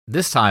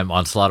This time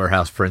on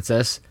Slaughterhouse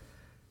Princess,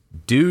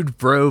 Dude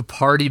Bro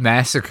Party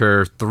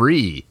Massacre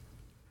 3.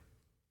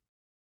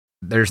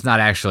 There's not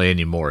actually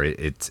any more.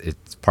 It's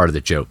part of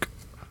the joke.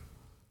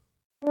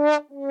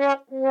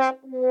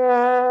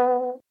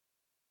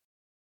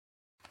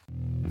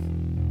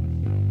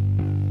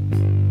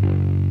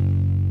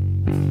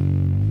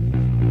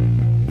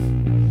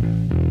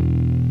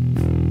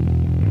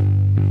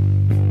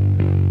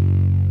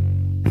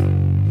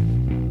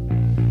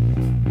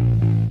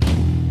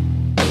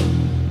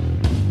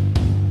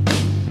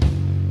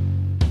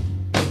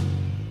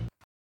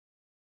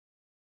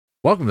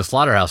 Welcome to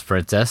Slaughterhouse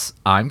Princess.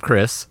 I'm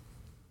Chris.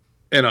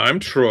 And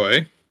I'm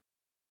Troy.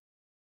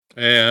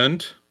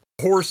 And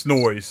horse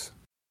noise.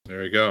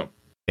 There you go.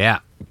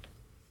 Yeah.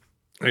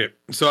 Okay,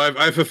 so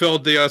I've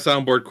fulfilled the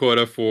soundboard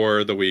quota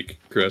for the week,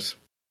 Chris.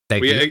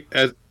 Thank you.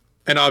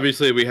 And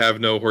obviously we have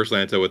no Horse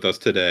Lanta with us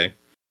today.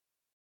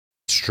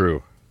 It's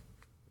true.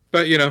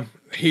 But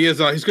he's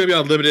going to be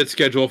on a limited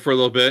schedule for a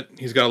little bit.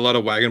 He's got a lot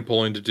of wagon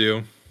pulling to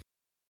do.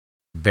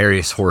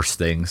 Various horse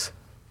things.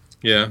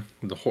 Yeah,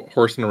 the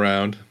horsing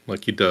around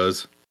like he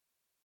does.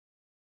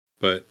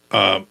 But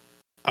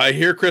I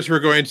hear, Chris, we're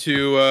going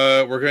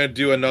to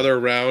do another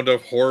round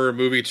of horror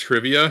movie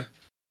trivia.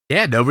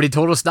 Yeah, nobody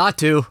told us not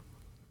to.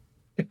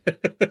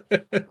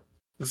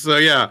 So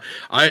yeah,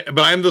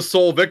 I'm the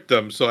sole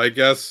victim. So I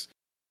guess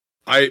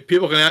you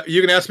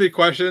can ask me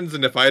questions,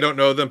 and if I don't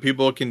know them,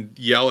 people can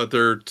yell at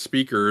their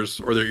speakers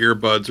or their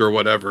earbuds or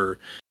whatever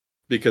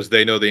because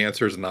they know the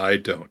answers and I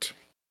don't.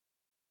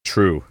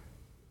 True.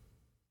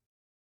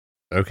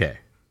 Okay.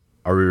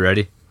 Are we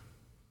ready?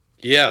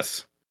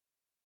 Yes.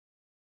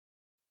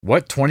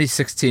 What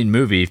 2016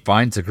 movie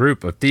finds a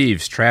group of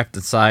thieves trapped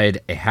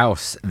inside a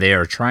house they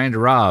are trying to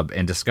rob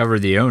and discover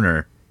the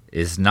owner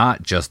is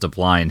not just a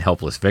blind,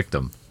 helpless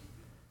victim?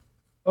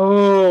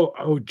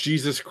 Oh,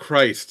 Jesus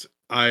Christ.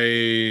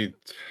 I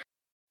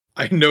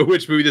know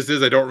which movie this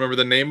is. I don't remember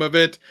the name of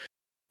it.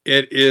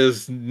 It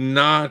is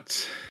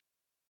not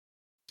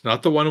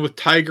the one with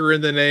Tiger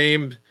in the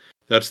name.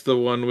 That's the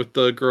one with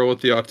the girl with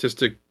the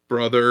autistic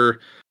brother.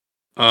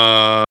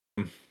 I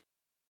mean,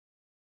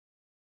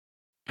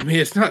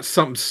 it's not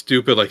something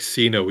stupid like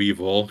See No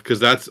Evil,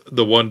 because that's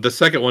the one. The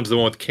second one's the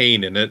one with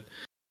Kane in it.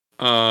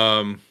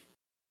 Fuck.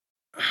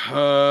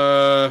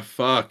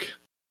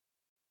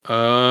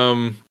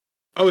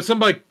 It's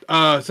something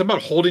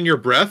about holding your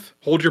breath.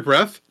 Hold your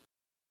breath.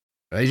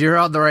 You're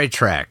on the right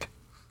track.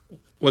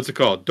 What's it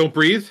called? Don't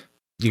Breathe?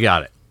 You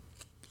got it.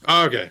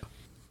 Okay.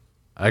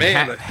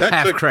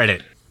 Half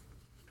credit.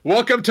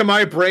 Welcome to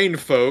my brain,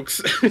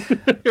 folks,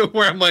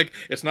 where I'm like,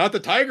 it's not the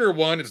Tiger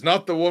one. It's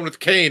not the one with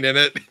Kane in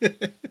it.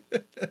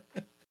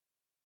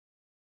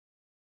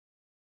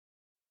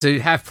 So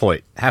half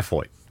point.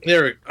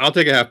 There, I'll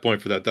take a half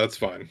point for that. That's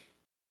fine.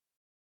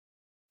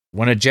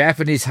 When a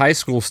Japanese high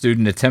school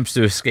student attempts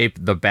to escape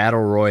the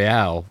battle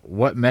royale,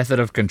 what method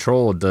of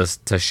control does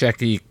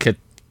Tasheki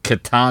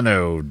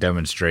Kitano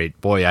demonstrate?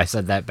 Boy, I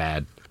said that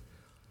bad.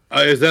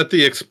 Is that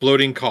the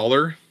exploding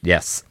collar?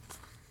 Yes.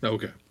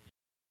 Okay.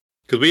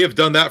 Because we have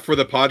done that for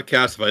the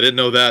podcast. If I didn't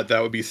know that,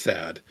 that would be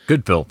sad.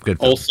 Good film.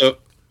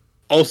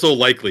 Also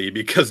likely,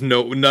 because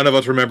none of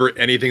us remember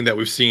anything that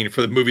we've seen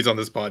for the movies on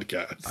this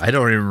podcast. I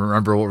don't even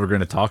remember what we're going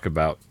to talk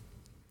about.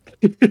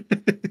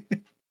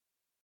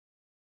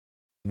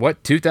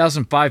 What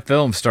 2005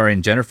 film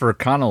starring Jennifer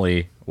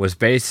Connelly was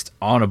based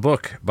on a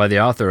book by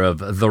the author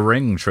of The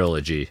Ring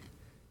trilogy?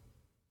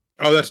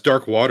 Oh, that's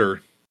Dark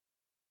Water.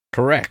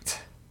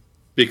 Correct.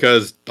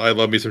 Because I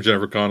love me some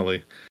Jennifer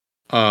Connelly.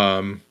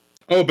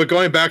 But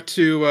going back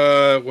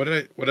to what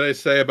did I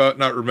say about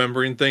not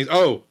remembering things?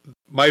 Oh,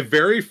 my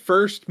very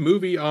first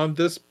movie on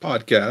this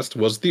podcast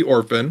was The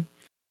Orphan.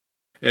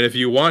 And if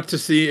you want to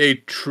see a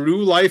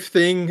true life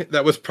thing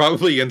that was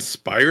probably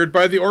inspired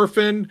by The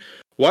Orphan,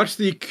 watch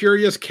The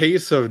Curious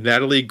Case of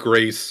Natalia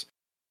Grace.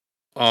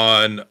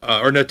 It's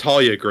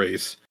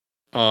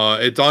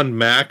on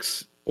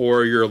Max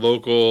or your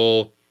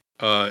local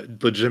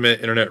legitimate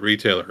internet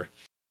retailer.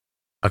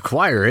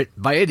 Acquire it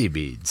by any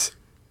means.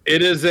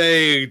 It is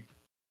a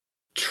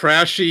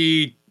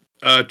trashy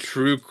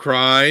true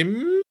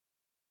crime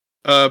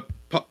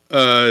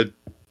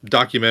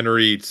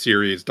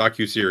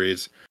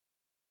docu-series.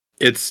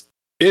 It's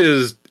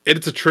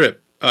a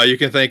trip. You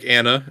can thank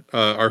Anna,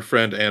 our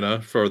friend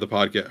Anna, for the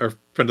podcast, our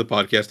friend of the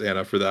podcast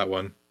Anna, for that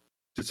one,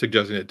 just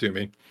suggesting it to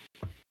me.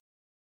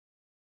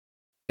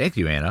 Thank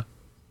you, Anna.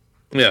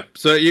 Yeah,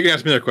 so you can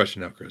ask me another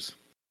question now, Chris.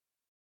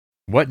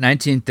 What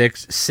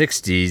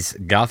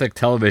 1960s Gothic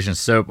television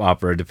soap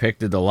opera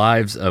depicted the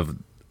lives of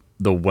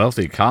the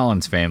wealthy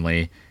Collins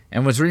family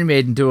and was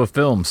remade into a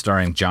film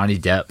starring Johnny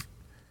Depp?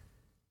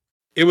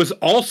 There was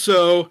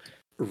also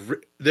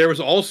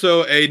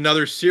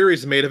another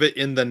series made of it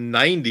in the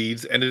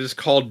 90s, and it is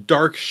called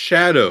Dark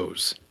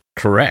Shadows.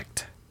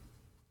 Correct.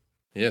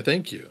 Yeah,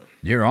 thank you.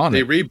 You're on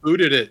it. They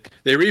rebooted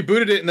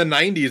it in the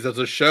 90s as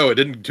a show. It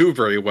didn't do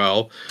very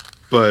well,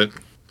 but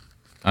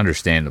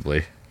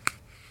understandably.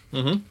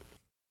 Mm-hmm.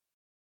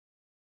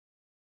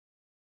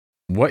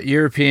 What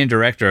European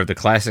director of the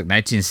classic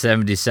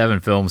 1977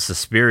 film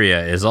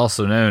Suspiria is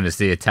also known as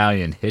the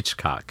Italian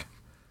Hitchcock?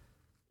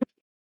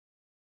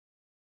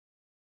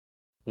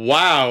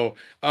 Wow.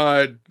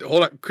 Hold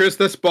on, Chris.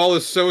 This ball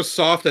is so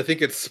soft. I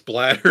think it's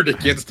splattered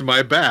against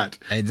my bat.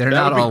 Hey, they're That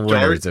not would be all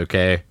winners,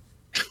 okay?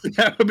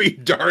 That would be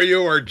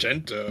Dario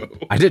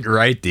Argento. I didn't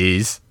write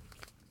these.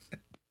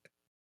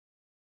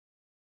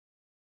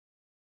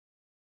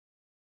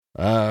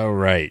 All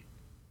right.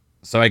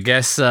 So I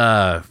guess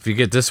if you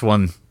get this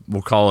one,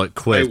 we'll call it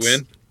quits. I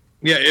win.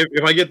 Yeah,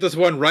 if I get this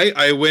one right,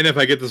 I win. If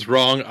I get this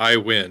wrong, I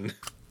win.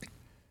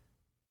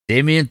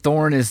 Damien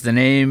Thorne is the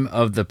name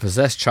of the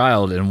possessed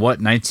child in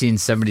what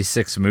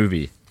 1976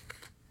 movie?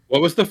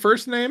 What was the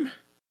first name?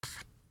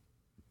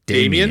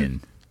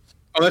 Damien?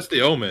 Oh, that's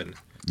The Omen.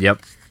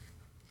 Yep.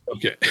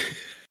 Okay.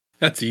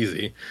 That's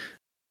easy.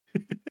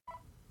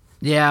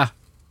 Yeah.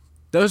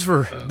 Those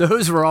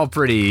were all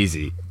pretty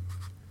easy.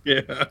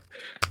 Yeah.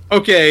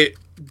 Okay.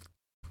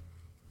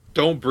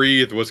 Don't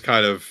Breathe was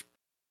kind of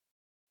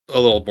a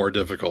little more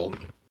difficult.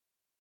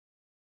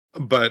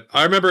 But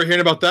I remember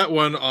hearing about that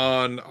one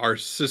on our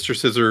Sister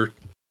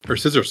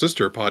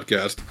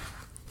podcast,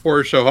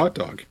 Horror Show Hot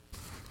Dog.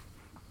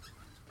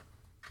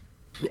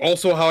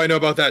 Also, how I know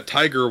about that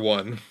Tiger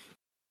one.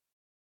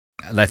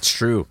 That's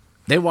true.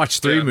 They watch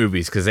 3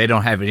 movies because they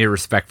don't have any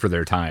respect for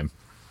their time.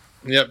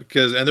 Yeah,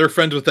 and they're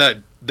friends with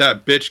that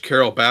bitch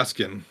Carol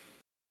Baskin.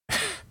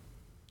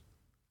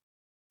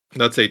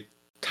 That's a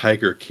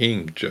Tiger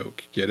King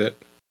joke. Get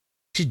it?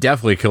 She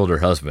definitely killed her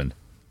husband.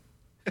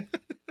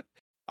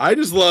 I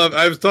was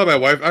telling my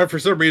wife, for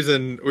some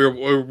reason, we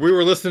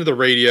were listening to the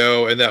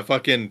radio and that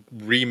fucking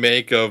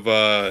remake of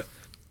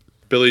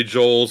Billy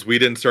Joel's We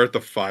Didn't Start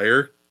the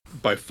Fire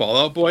by Fall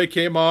Out Boy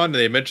came on, and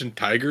they mentioned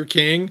Tiger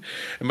King.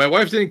 And my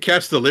wife didn't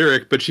catch the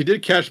lyric, but she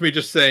did catch me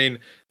just saying,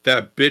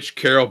 that bitch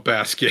Carol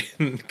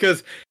Baskin.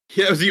 Because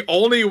it was the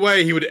only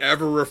way he would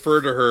ever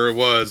refer to her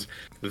was,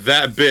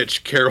 that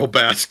bitch Carol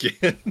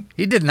Baskin.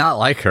 He did not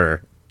like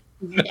her.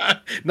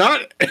 Not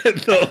at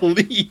the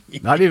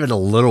least. Not even a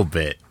little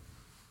bit.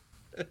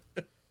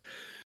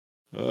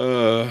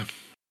 But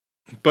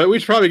we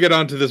should probably get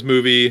on to this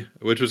movie,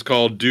 which was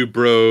called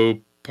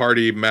Dubro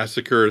Party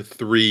Massacre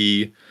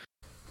 3.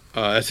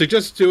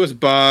 Suggested to us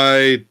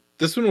by,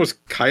 this one was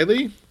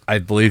Kylie? I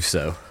believe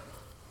so.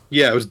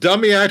 Yeah, it was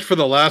Dummy Act for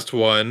the last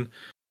one,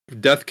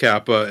 Death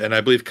Kappa, and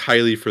I believe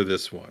Kylie for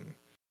this one.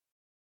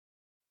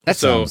 That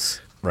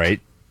sounds right.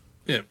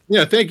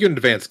 Yeah. Thank you in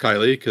advance,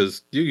 Kylie,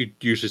 because you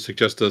usually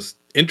suggest us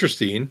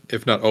interesting,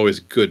 if not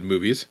always good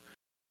movies.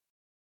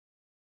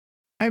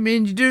 I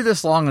mean, you do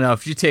this long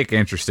enough, you take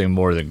interesting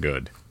more than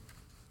good.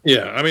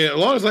 Yeah, I mean, as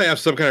long as I have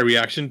some kind of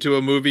reaction to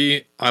a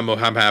movie, I'm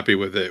happy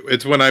with it.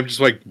 It's when I'm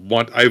just like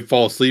I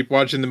fall asleep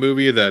watching the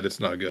movie that it's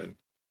not good.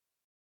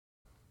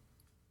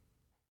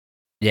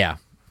 Yeah.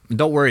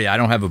 Don't worry, I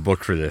don't have a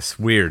book for this.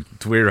 Weird.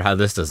 It's weird how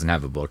this doesn't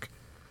have a book.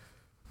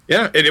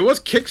 Yeah, and it was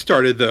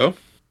kickstarted though,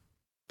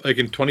 like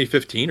in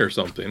 2015 or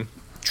something.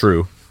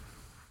 True.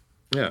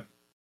 Yeah.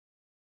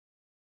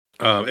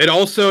 It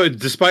also,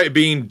 despite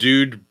being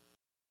Dude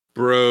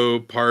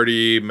Bro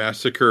Party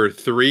Massacre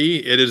 3,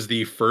 it is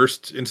the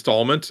first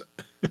installment.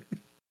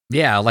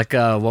 Yeah, like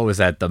what was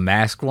that? The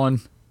Mask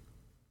one?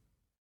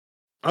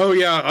 Oh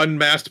yeah,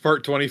 Unmasked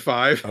Part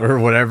 25 or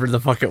whatever the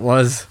fuck it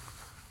was.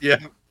 Yeah.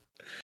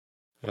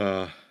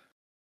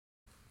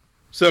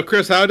 So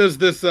Chris, how does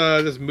this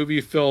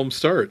movie film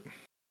start?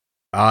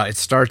 It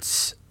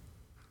starts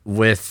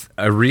with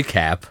a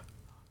recap.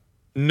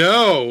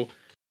 No,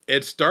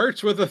 it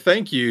starts with a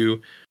thank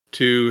you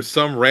to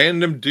some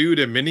random dude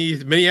in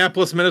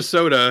Minneapolis,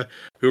 Minnesota,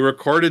 who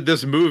recorded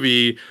this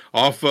movie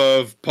off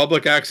of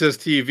public access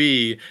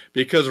TV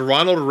because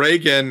Ronald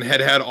Reagan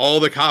had all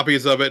the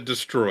copies of it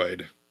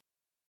destroyed.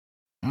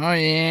 Oh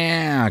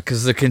yeah,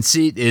 because the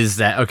conceit is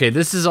that, okay,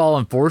 this is all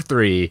in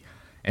 4:3,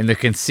 and the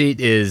conceit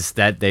is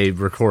that they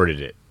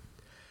recorded it.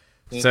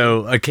 Mm-hmm.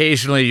 So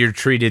occasionally you're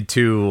treated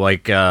to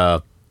like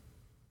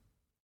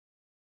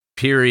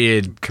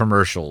period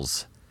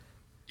commercials.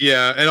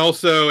 Yeah, and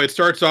also it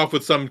starts off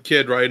with some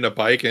kid riding a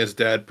bike and his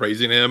dad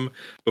praising him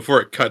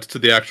before it cuts to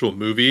the actual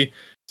movie.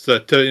 So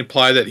to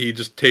imply that he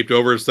just taped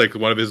over, it's like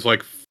one of his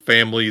like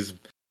family's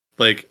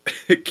like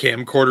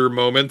camcorder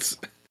moments.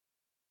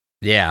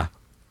 Yeah.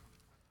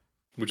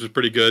 Which is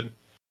pretty good.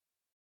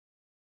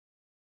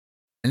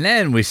 And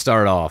then we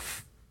start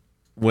off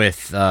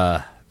with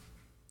a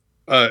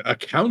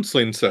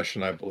counseling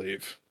session, I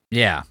believe.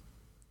 Yeah.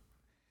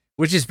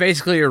 Which is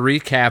basically a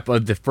recap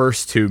of the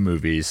first 2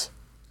 movies.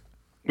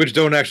 Which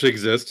don't actually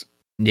exist.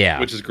 Yeah.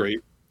 Which is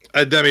great.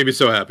 That made me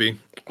so happy.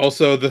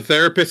 Also, the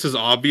therapist is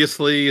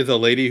obviously the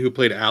lady who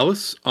played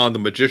Alice on The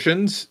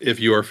Magicians. If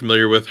you are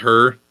familiar with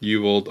her,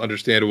 you will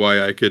understand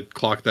why I could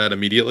clock that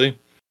immediately.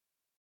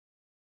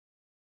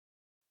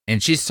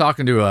 And she's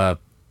talking to a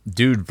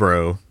dude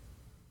bro.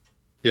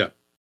 Yeah.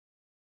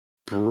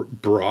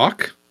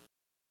 Brock?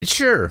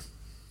 Sure.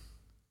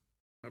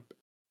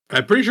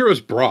 I'm pretty sure it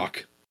was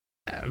Brock.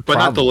 But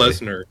not the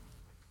Lesnar.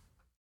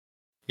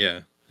 Yeah.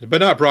 But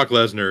not Brock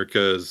Lesnar,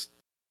 because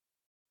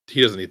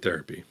he doesn't need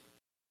therapy.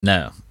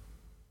 No.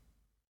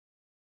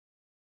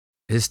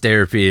 His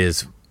therapy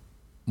is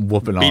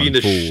whooping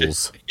on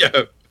fools.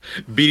 Yeah,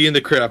 beating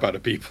the crap out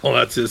of people.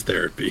 That's his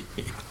therapy.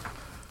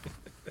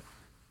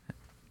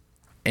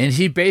 And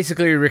he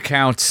basically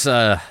recounts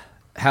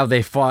how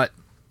they fought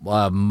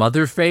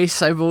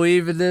Motherface, I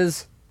believe it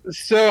is.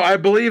 So I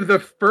believe the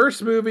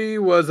first movie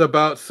was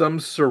about some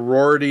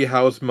sorority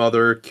house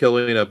mother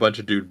killing a bunch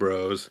of dude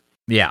bros.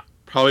 Yeah.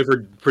 Probably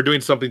for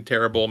doing something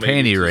terrible.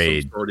 Maybe Panty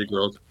raid. Sorority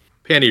girls.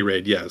 Panty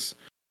raid, yes.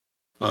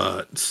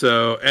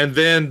 So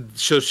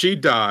she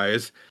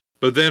dies,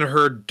 but then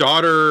her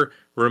daughter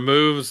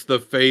removes the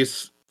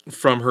face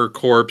from her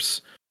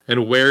corpse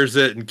and wears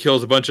it and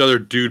kills a bunch of other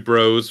dude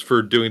bros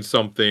for doing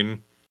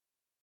something.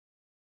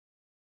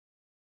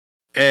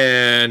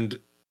 And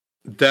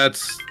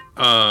that's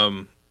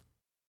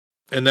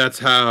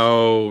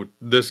how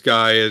this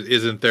guy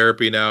is in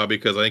therapy now,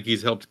 because I think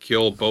he's helped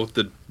kill both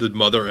the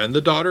mother and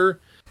the daughter.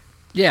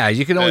 Yeah,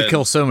 you can only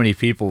kill so many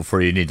people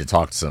before you need to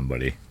talk to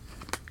somebody.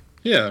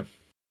 Yeah.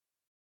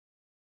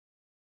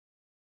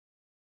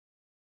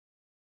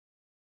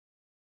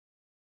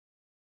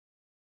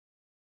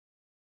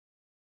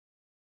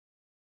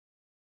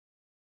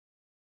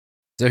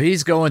 So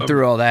he's going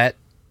through all that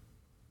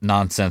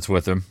nonsense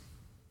with him.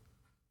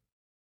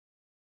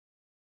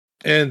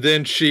 And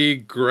then she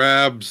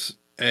grabs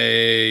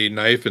a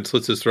knife and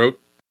slits his throat.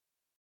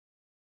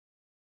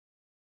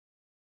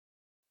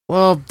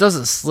 Well,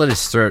 doesn't slit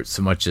his throat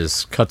so much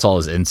as cuts all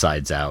his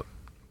insides out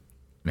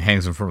and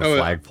hangs him from a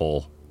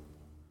flagpole.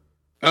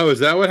 Oh, is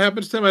that what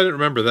happens to him? I didn't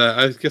remember that.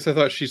 I guess I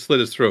thought she slit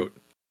his throat.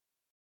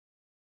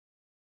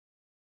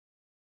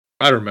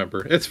 I don't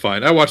remember. It's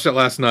fine. I watched it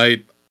last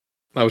night.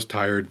 I was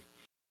tired.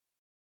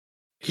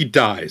 He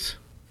dies.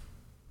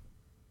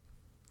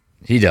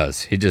 He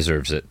does. He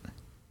deserves it.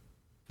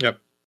 Yep.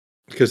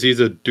 Because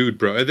he's a dude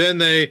bro. And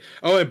then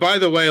and by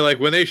the way, like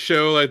when they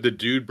show like the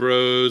dude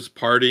bros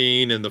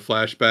partying in the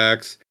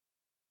flashbacks,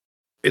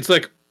 it's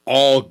like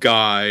all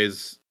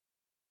guys,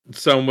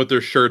 some with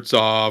their shirts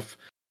off,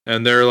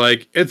 and they're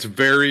like, it's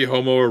very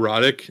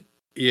homoerotic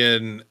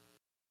in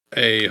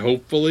a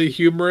hopefully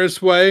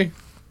humorous way.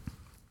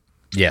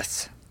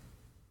 Yes.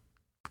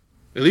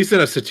 At least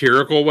in a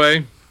satirical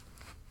way.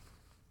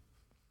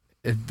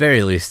 At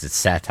very least, it's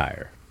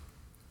satire.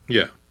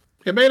 Yeah.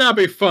 It may not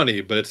be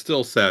funny, but it's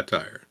still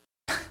satire.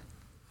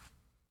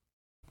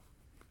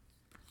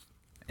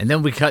 And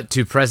then we cut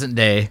to present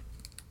day.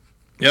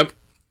 Yep.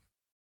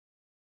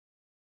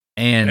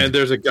 And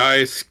there's a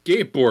guy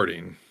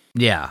skateboarding.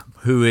 Yeah,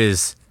 who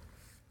is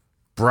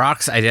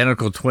Brock's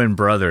identical twin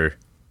brother.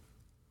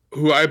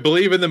 Who I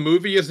believe in the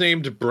movie is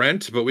named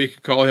Brent, but we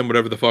could call him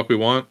whatever the fuck we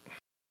want.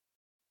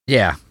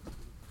 Yeah,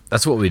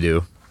 that's what we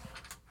do.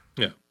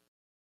 Yeah.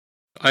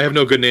 I have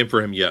no good name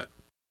for him yet.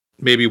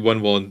 Maybe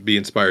one will be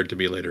inspired to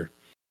me later.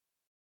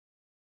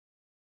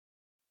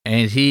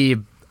 And he's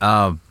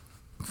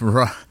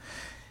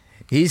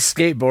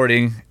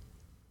skateboarding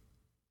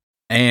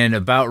and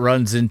about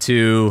runs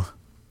into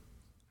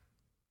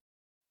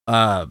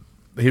a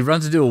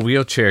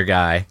wheelchair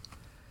guy.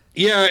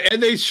 Yeah,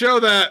 and they show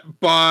that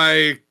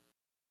by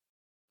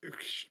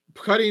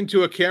cutting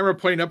to a camera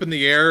pointing up in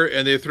the air,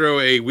 and they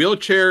throw a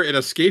wheelchair and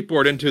a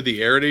skateboard into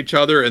the air at each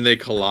other, and they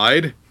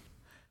collide.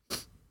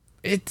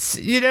 It's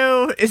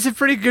a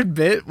pretty good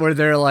bit where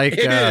they're like,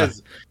 it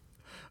is.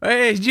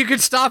 Hey, you can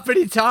stop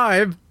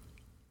anytime.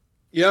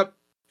 Yep.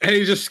 And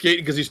he's just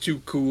skating because he's too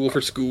cool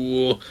for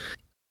school.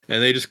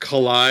 And they just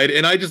collide.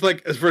 And I just so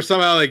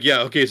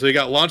he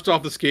got launched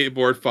off the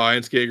skateboard,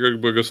 fine.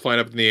 Skateboard goes flying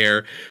up in the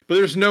air. But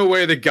there's no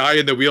way the guy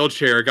in the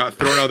wheelchair got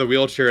thrown out of the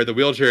wheelchair. The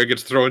wheelchair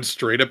gets thrown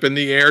straight up in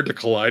the air to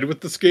collide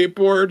with the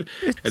skateboard.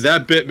 And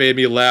that bit made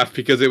me laugh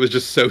because it was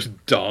just so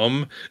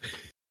dumb.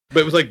 But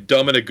it was like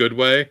dumb in a good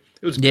way.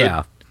 It was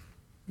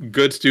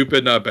good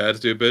stupid, not bad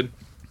stupid.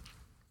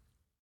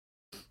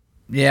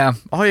 Yeah,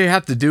 all you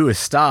have to do is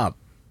stop.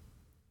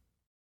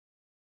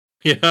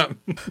 Yeah.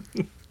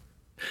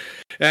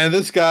 And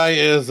this guy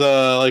is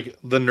like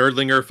the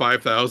Nerdlinger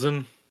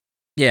 5000.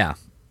 Yeah.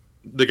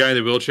 The guy in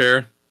the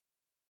wheelchair.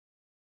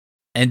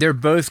 And they're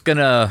both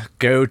gonna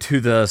go to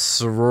the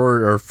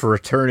sorority or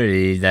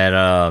fraternity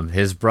that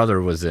his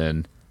brother was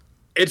in.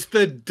 It's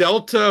the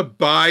Delta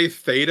Pi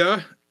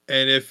Theta.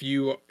 And if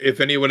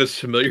anyone is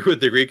familiar with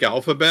the Greek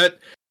alphabet,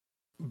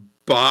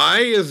 Pi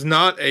is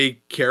not a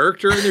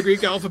character in the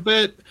Greek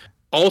alphabet.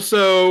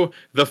 Also,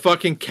 the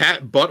fucking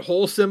cat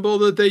butthole symbol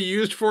that they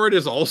used for it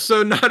is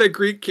also not a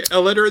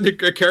character in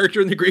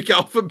the Greek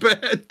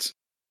alphabet.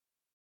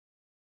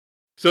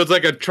 So it's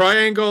like a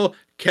triangle,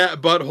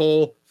 cat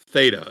butthole,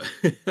 theta.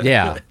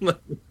 Yeah.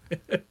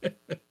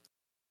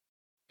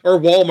 Or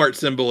Walmart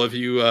symbol if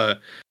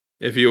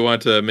you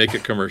want to make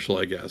it commercial,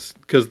 I guess.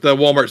 Because the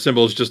Walmart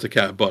symbol is just a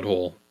cat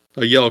butthole.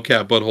 A yellow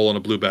cat butthole on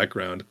a blue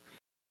background.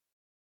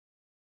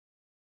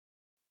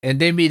 And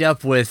they meet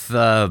up with,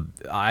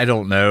 I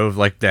don't know,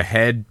 like the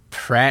head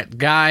Pratt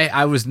guy.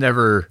 I was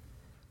never...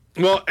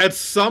 Well, at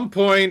some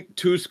point,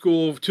 too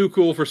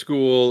cool for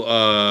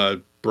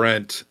school,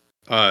 Brent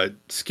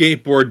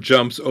skateboard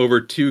jumps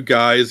over two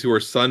guys who are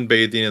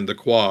sunbathing in the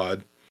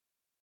quad.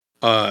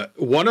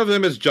 One of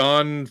them is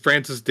John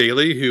Francis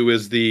Daly, who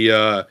is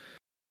the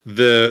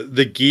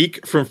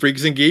geek from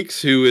Freaks and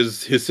Geeks, who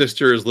is his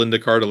sister is Linda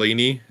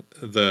Cardellini,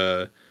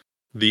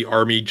 the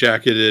army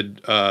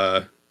jacketed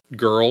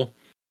girl.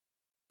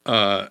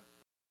 And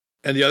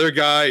the other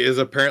guy is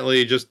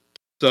apparently just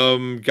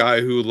some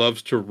guy who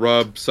loves to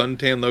rub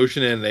suntan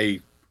lotion in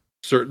the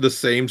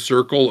same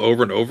circle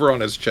over and over on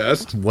his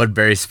chest. One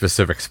very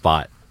specific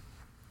spot.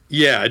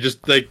 Yeah,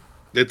 just like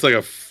it's like a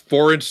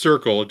 4-inch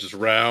circle, just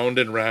round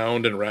and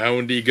round and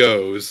round he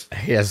goes.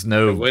 He has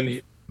no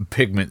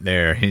pigment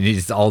there. He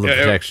needs all the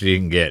protection he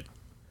can get.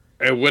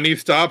 And when he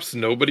stops,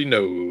 nobody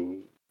knows.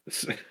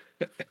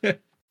 But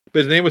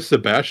his name was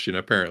Sebastian,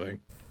 apparently.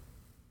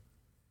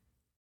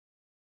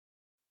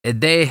 And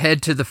they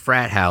head to the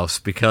frat house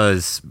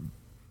because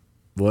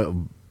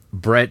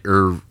Brett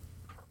or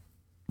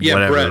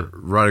whatever, Brett.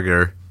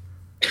 Rutger.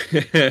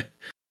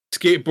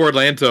 Skateboard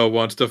Lanto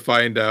wants to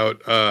find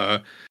out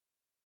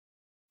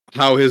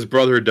how his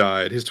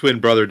twin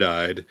brother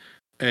died.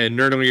 And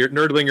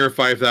Nerdlinger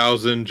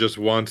 5000 just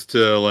wants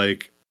to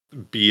like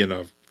be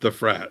in the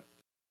frat.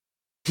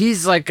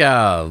 He's like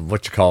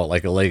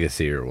like a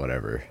legacy or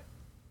whatever.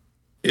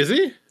 Is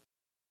he?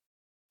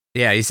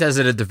 Yeah, he says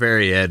it at the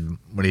very end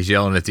when he's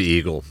yelling at the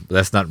eagle. But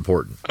that's not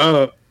important.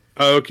 Oh,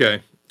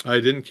 okay. I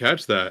didn't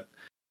catch that.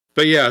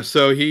 But yeah,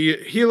 so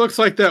he looks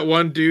like that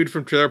one dude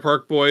from Trailer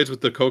Park Boys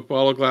with the Coke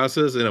bottle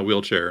glasses in a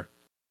wheelchair.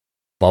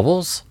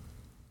 Bubbles?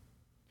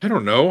 I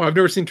don't know. I've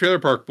never seen Trailer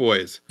Park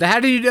Boys. How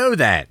do you know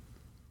that?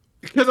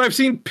 Because I've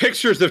seen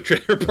pictures of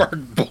Trailer Park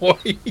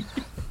Boys.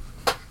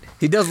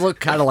 He does look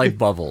kind of like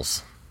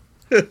Bubbles.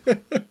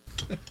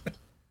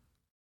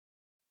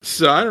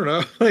 So I don't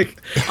know.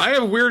 Like, I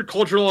have weird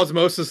cultural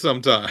osmosis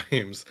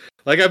sometimes.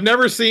 Like, I've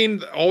never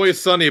seen Always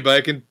Sunny,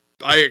 but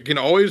I can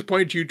always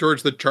point you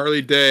towards the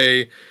Charlie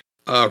Day,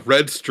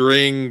 Red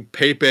String,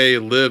 Pepe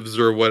Lives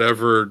or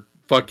whatever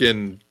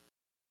fucking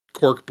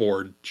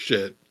corkboard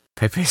shit.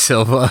 Pepe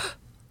Silva.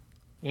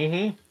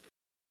 Mm-hmm.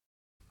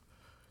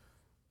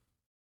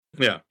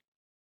 Yeah.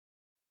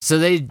 So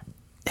they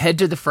head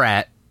to the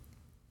frat.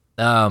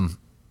 I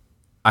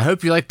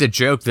hope you like the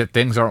joke that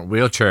things aren't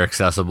wheelchair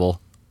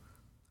accessible.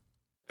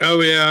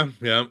 Oh, yeah.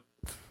 Yeah.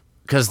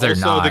 Because they're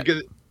not.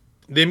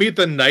 They meet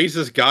the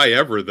nicest guy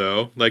ever,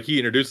 though. Like, he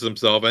introduces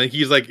himself, and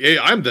he's like, hey,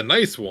 I'm the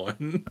nice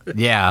one.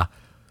 Yeah.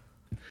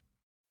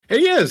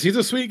 He is. He's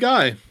a sweet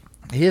guy.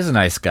 He is a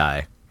nice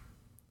guy.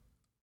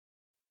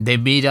 They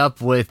meet up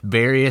with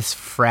various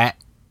frat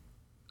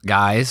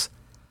guys.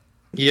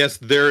 Yes,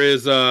 there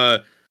is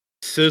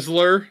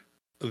Sizzler,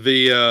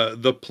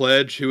 the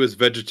pledge, who is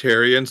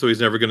vegetarian, so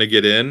he's never going to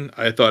get in.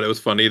 I thought it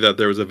was funny that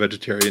there was a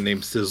vegetarian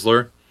named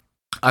Sizzler.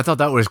 I thought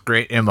that was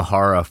great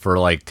Imahara for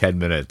like 10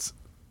 minutes.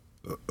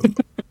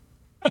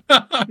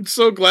 I'm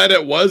so glad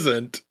it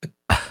wasn't.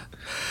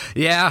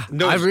 Yeah,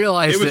 no, I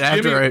realized it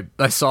after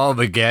I saw him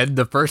again.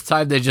 The first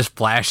time they just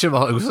flashed him,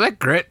 was that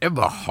Grant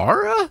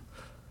Imahara?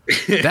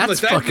 That's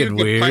fucking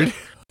weird.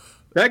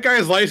 That guy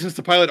is licensed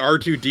to pilot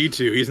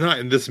R2-D2. He's not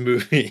in this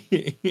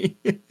movie.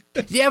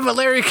 Yeah, but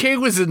Larry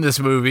King was in this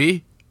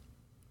movie.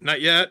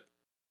 Not yet.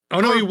 Oh,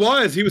 no, he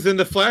was. He was in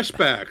the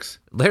flashbacks.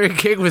 Larry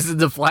King was in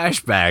the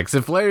flashbacks.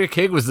 If Larry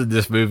King was in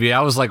this movie,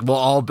 I was like, well,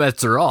 all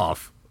bets are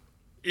off.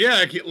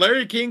 Yeah,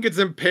 Larry King gets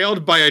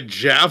impaled by a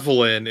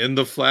javelin in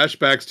the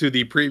flashbacks to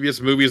the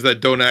previous movies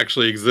that don't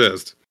actually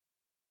exist.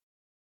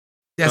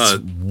 That's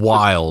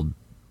wild.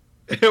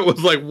 It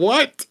was like,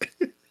 what?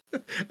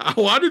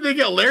 Why did they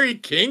get Larry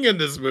King in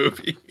this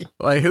movie?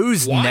 Like,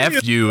 whose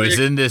nephew is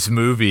in this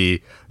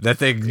movie that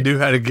they knew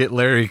how to get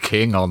Larry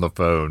King on the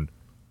phone?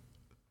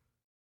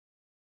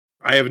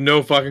 I have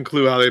no fucking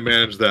clue how they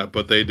managed that,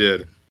 but they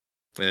did.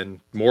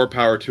 And more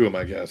power to them,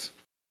 I guess.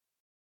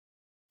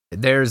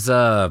 There's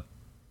the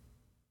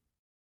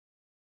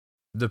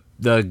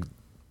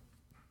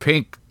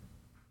pink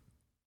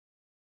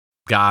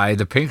guy,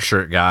 the pink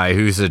shirt guy,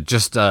 who's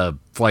just a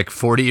like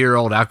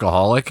 40-year-old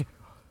alcoholic.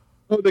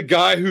 Oh, the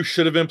guy who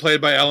should have been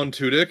played by Alan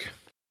Tudyk.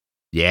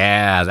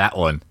 Yeah, that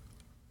one.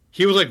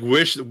 He was like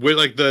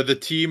the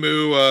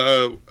Timu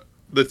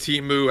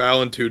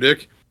Alan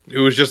Tudyk,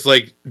 who was just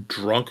like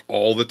drunk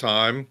all the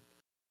time.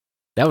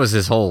 That was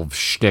his whole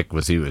shtick,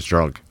 was he was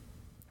drunk.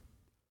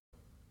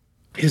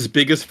 His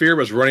biggest fear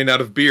was running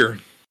out of beer.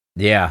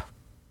 Yeah.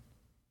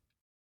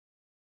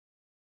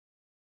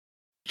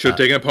 Should have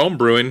taken up home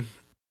brewing.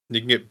 You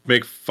can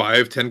make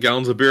 5-10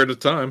 gallons of beer at a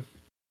time.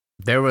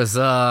 There was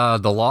the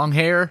long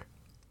hair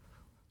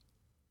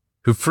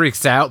who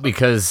freaks out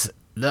because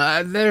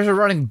there's a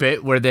running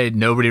bit where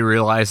nobody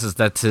realizes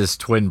that's his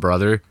twin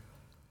brother.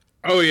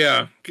 Oh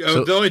yeah,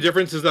 so, the only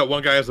difference is that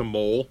one guy has a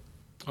mole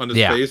on his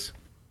face.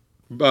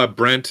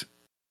 Brent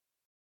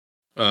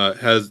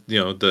has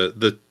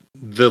the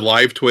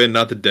live twin,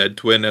 not the dead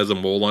twin, has a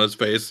mole on his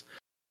face.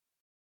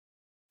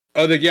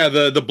 Oh,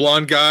 the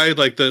blonde guy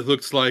that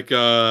looks like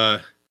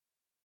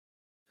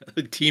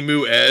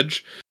Timu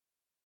Edge.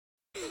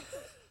 A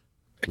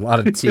lot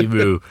of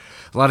Timu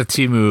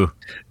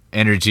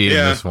energy in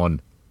this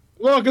one.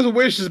 Well, because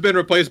Wish has been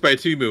replaced by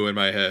Tumu in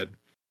my head.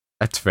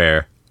 That's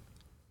fair.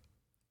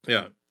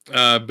 Yeah.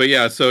 But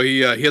yeah, so he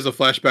has a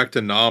flashback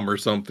to Nam or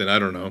something. I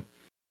don't know.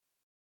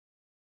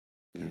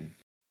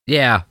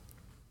 Yeah.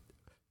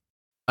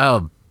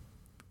 Well,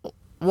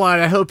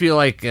 I hope you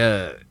like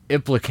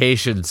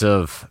implications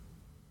of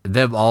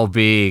them all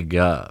being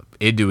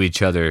into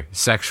each other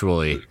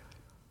sexually.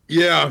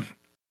 Yeah.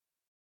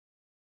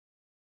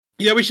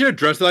 Yeah, we should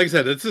address it. Like I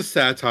said, it's a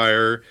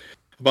satire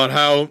about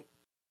how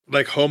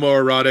like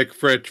homoerotic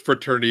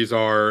fraternities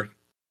are.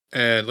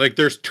 And like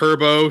there's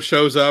Turbo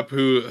shows up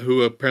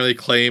who apparently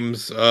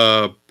claims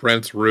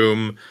Brent's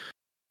room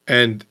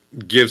and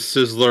gives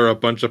Sizzler a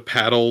bunch of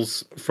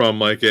paddles from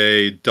like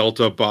a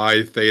Delta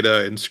Bi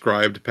Theta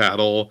inscribed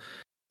paddle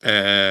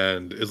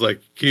and is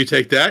like, can you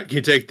take that? Can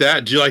you take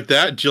that? Do you like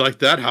that? Do you like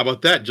that? How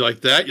about that? Do you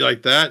like that? You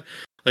like that?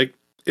 Like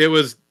it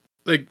was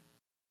like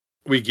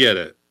we get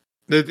it.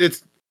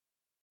 It's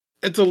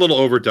a little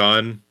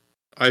overdone.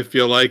 I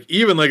feel like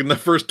even like in the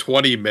first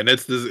 20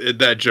 minutes,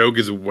 that joke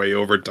is way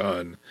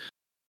overdone.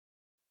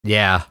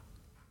 Yeah.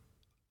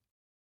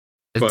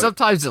 And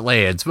sometimes it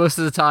lands. Most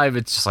of the time,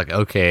 it's just like,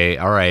 okay,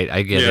 all right,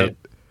 I get it.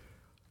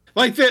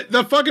 Like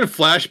the fucking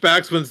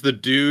flashbacks when it's the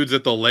dudes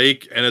at the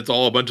lake and it's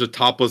all a bunch of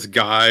topless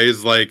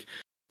guys, like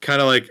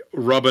kind of like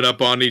rubbing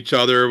up on each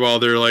other while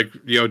they're like,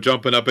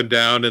 jumping up and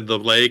down in the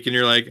lake. And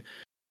you're like,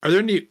 are there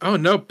any? Oh,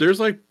 nope. There's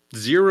like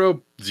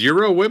zero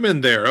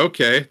women there.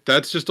 Okay.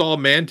 That's just all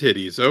man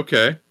titties.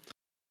 Okay.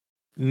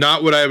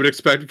 Not what I would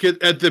expect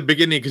at the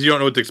beginning because you don't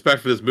know what to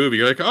expect for this movie.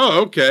 You're like,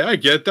 oh, okay, I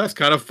get it. That's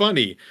kind of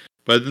funny.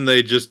 But then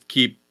they just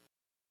keep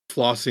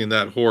flossing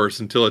that horse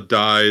until it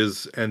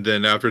dies, and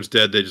then after it's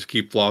dead, they just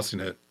keep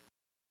flossing it.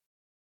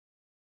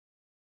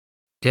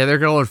 Yeah, they're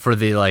going for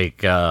the like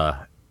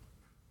drive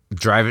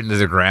it into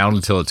the ground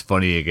until it's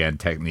funny again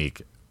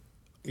technique.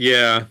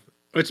 Yeah,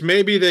 which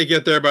maybe they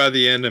get there by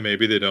the end, and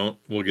maybe they don't.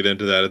 We'll get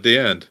into that at the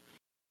end.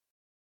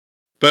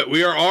 But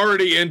we are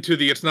already into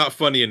the "it's not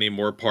funny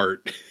anymore"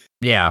 part.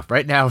 Yeah,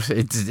 right now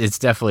it's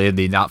definitely in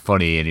the not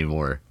funny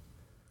anymore.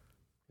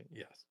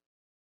 Yes.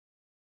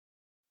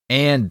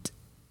 And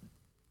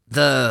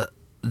they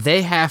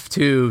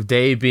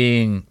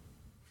being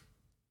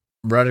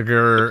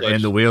Rudiger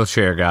and the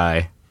wheelchair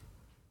guy.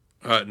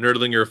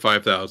 Nerdlinger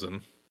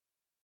 5000.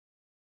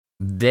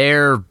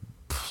 Their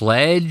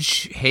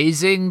pledge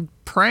hazing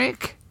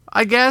prank,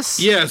 I guess?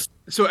 Yes.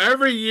 So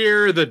every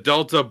year the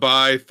Delta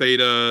Bi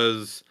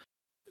Thetas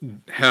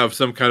have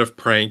some kind of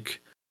prank.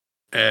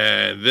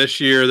 And this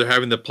year they're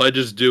having the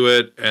pledges do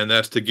it, and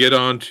that's to get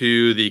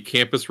onto the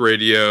campus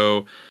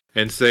radio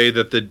and say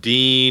that the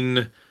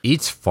dean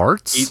eats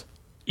farts.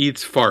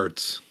 Eats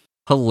farts.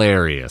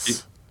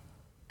 Hilarious.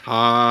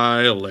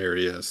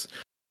 Hilarious.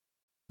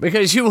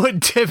 Because you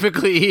wouldn't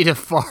typically eat a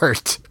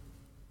fart.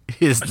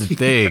 Is the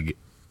thing.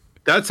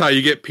 That's how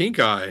you get pink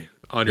eye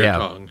on your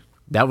tongue.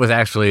 That was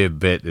actually a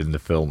bit in the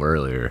film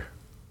earlier.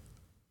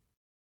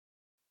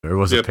 There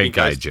was a pink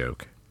eye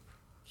joke.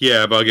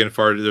 Yeah, about getting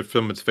farted. The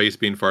film's face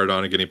being farted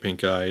on and getting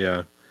pink eye,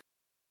 yeah.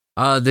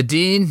 The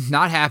dean,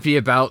 not happy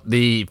about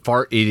the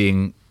fart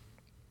eating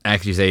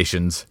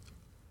accusations.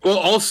 Well,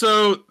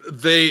 also,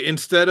 they,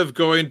 instead of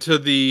going to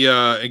the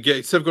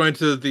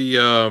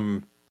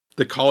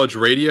college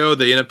radio,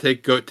 they end up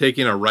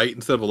taking a right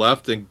instead of a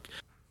left and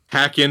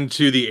hack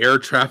into the air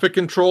traffic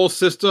control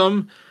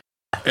system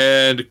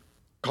and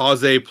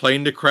cause a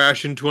plane to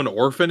crash into an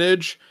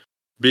orphanage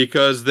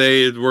because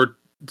they were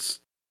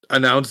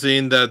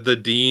announcing that the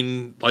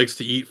dean likes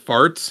to eat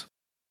farts.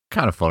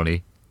 Kind of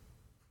funny.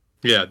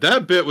 Yeah,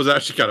 that bit was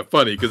actually kind of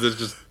funny because it's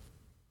just,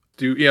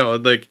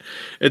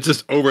 it's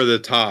just over the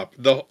top.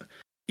 The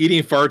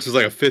eating farts is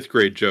like a 5th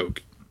grade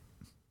joke.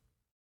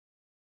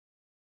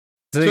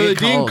 So the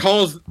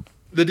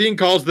dean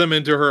calls them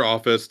into her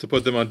office to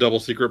put them on double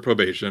secret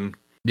probation.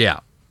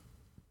 Yeah.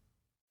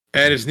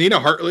 And it's Nina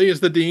Hartley is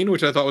the dean,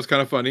 which I thought was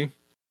kind of funny.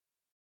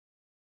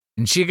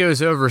 And she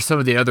goes over some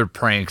of the other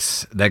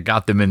pranks that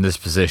got them in this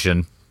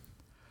position.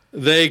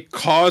 They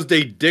caused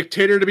a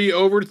dictator to be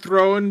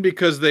overthrown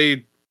because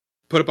they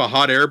put up a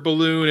hot air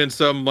balloon in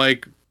some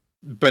like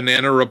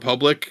banana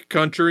republic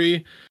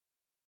country.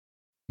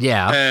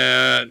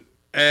 Yeah.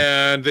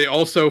 And they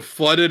also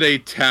flooded a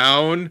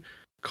town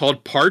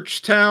called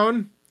Parch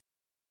Town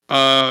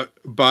by,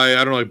 I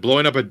don't know, like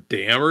blowing up a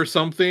dam or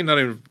something.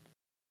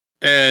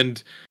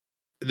 And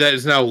that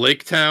is now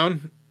Lake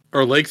Town.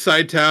 Or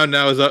Lakeside Town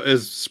now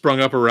is sprung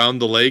up around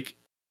the lake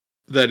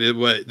that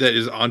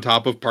is on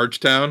top of Parch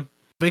Town.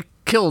 They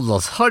killed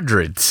those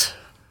hundreds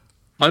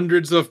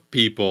of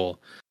people,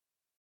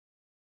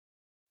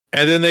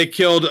 and then they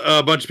killed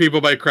a bunch of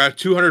people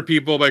 200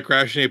 people by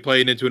crashing a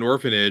plane into an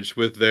orphanage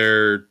with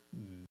the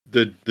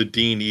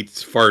dean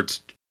eats farts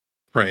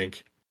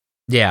prank.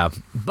 Yeah,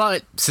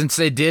 but since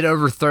they did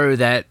overthrow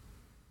the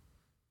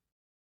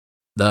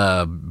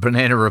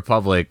Banana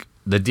Republic,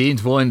 the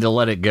dean's willing to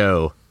let it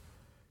go.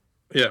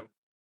 Yeah.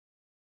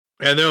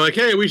 And they're like,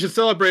 hey, we should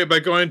celebrate by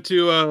going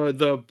to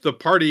the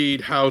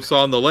party house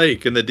on the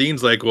lake. And the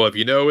dean's like, well, if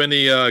you know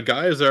any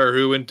guys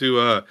who went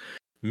to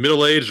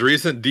middle-aged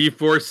recent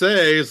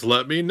divorcees,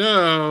 let me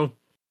know.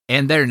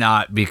 And they're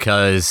not,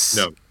 because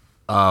No,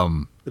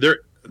 um they're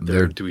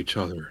into each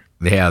other.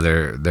 yeah,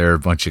 they're a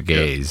bunch of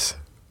gays.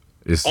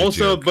 Yeah.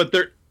 Also, but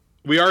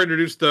we are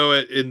introduced though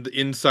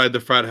inside the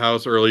frat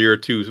house earlier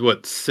to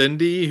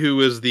Cindy, who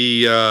is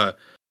the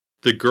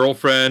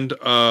girlfriend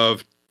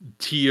of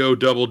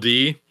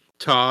TODD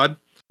Todd.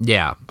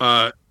 Yeah.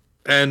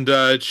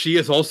 And she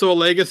is also a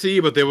legacy,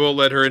 but they won't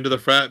let her into the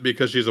frat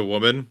because she's a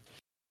woman.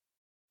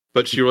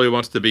 But she really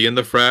wants to be in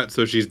the frat,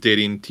 so she's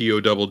dating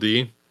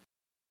TODD.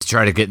 To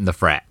try to get in the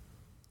frat.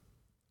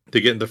 To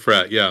get in the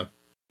frat, yeah.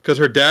 Because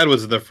her dad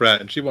was in the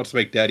frat, and she wants to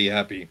make daddy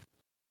happy.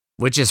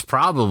 Which is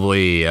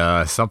probably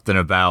something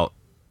about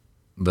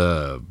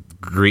the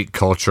Greek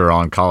culture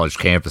on college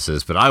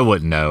campuses, but I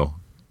wouldn't know.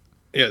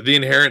 Yeah, the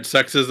inherent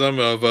sexism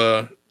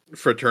of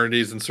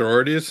fraternities and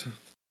sororities.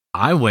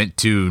 I went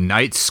to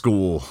night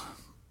school.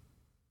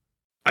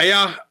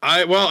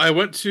 I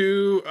went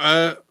to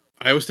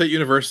Iowa State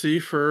University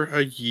for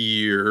a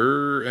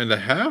year and a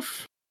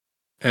half,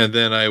 and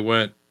then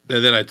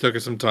I took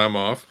some time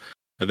off,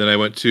 and then I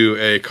went to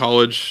a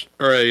college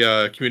or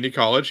a community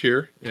college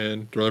here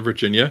in Northern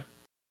Virginia,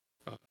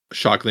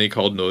 shockingly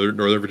called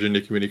Northern Virginia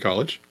Community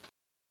College.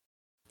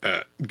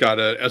 Got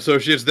an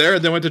associate's there,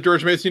 and then went to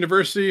George Mason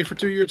University for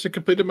 2 years and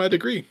completed my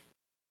degree.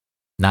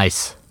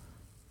 Nice.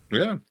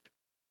 Yeah.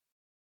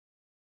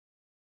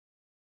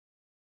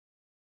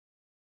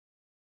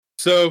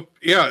 So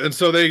and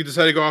so they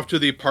decided to go off to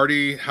the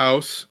party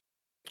house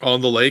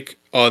on the lake,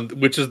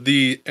 which is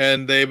they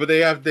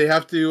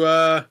have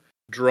to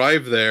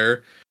drive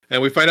there,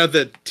 and we find out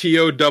that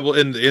TO double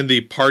in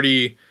the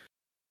party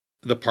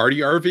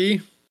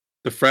RV,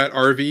 the frat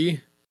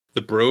RV,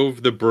 the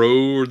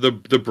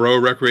bro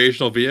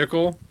recreational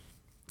vehicle.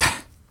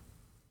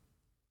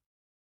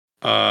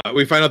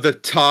 We find out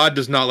that Todd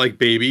does not like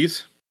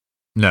babies.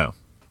 No.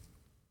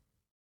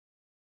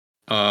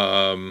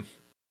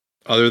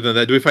 Other than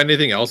that, do we find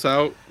anything else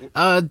out?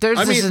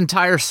 There's this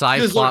entire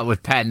side plot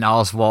with Patton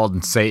Oswalt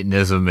and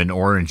Satanism and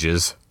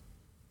oranges.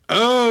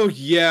 Oh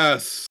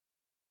yes.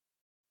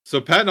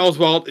 So Patton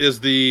Oswalt is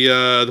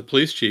the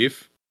police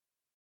chief,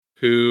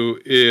 who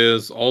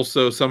is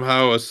also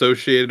somehow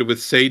associated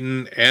with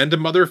Satan and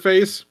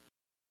Motherface.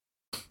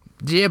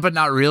 Yeah, but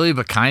not really,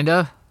 but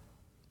kinda.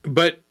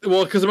 But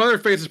because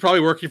Motherface is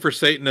probably working for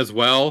Satan as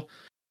well.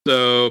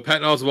 So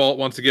Patton Oswalt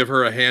wants to give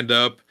her a hand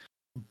up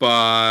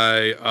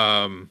by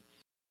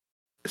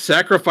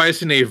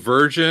sacrificing a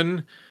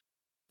virgin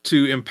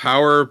to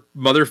empower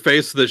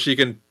Motherface so that she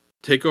can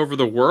take over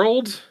the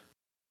world.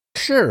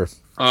 Sure.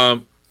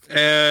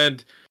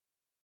 And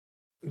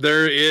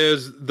there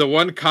is the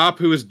one cop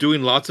who is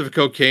doing lots of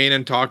cocaine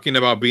and talking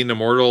about being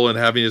immortal and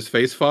having his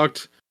face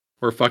fucked,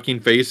 or fucking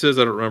faces.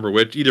 I don't remember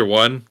which. Either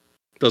one.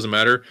 Doesn't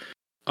matter.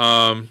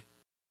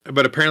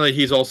 But apparently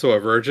he's also a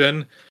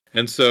virgin.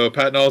 And so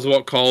Patton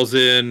Oswalt calls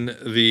in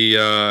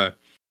the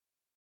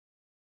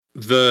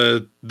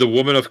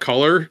woman of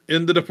color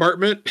in the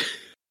department.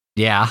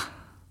 Yeah.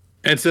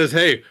 And says,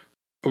 "Hey,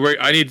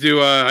 I need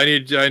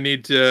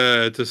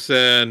to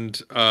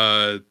send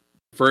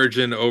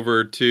virgin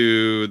over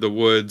to the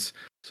woods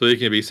so he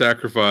can be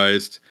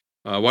sacrificed.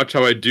 Watch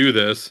how I do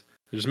this.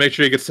 Just make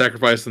sure he gets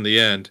sacrificed in the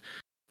end."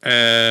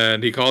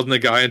 And he calls in the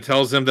guy and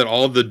tells him that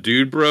all the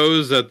dude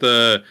bros at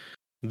the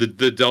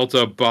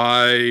Delta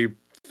Bi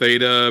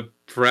Theta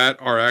frat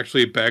are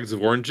actually bags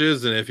of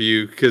oranges, and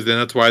because then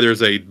that's why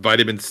there's a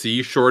vitamin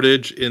C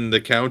shortage in the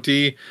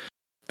county,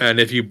 and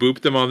if you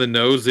boop them on the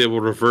nose, they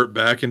will revert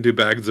back into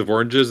bags of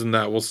oranges, and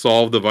that will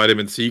solve the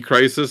vitamin C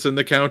crisis in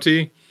the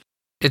county.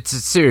 It's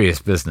a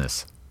serious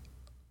business.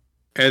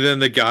 And then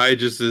the guy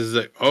just is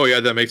like, "Oh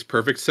yeah, that makes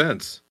perfect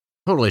sense."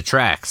 Totally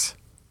tracks.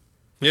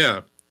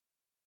 Yeah.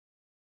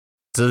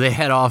 So they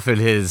head off in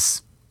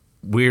his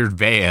weird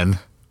van.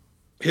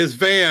 His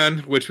van,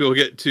 which we'll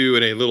get to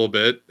in a little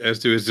bit, as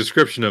to his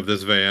description of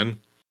this van.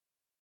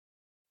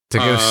 To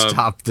go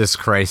stop this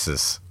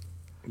crisis.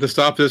 To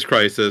stop this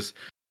crisis.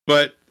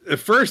 But at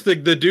first, the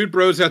dude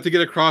bros have to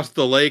get across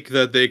the lake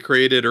that they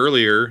created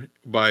earlier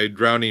by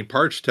drowning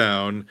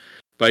Parchtown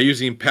by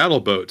using paddle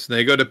boats. And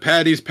they go to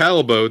Patty's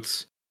paddle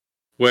boats,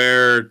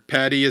 where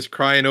Patty is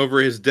crying over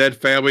his dead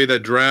family that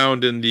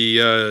drowned in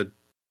the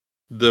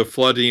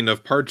flooding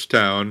of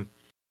Parchtown.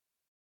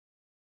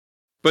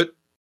 But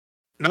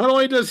not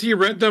only does he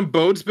rent them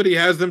boats, but he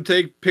has them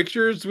take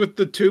pictures with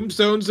the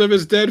tombstones of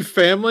his dead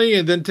family,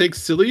 and then take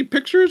silly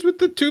pictures with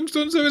the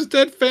tombstones of his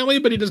dead family,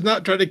 but he does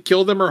not try to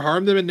kill them or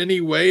harm them in any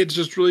way. It's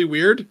just really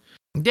weird.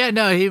 Yeah,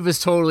 no, he was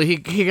totally...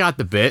 He got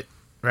the bit,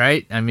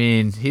 right? I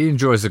mean, he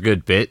enjoys a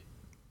good bit.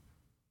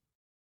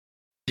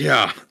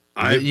 Yeah.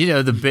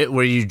 The bit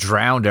where you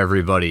drowned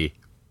everybody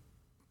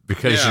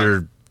because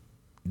you're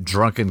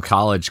drunken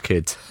college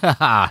kids.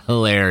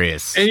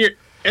 Hilarious.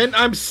 And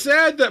I'm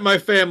sad that my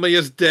family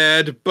is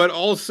dead, but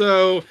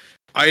also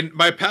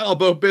my paddle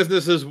boat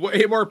business is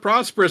way more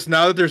prosperous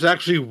now that there's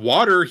actually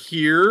water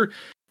here.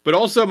 But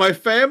also my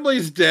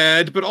family's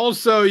dead, but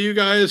also you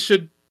guys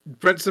should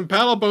rent some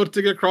paddle boats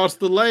to get across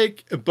the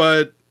lake.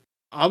 But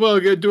I'm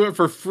gonna do it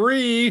for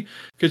free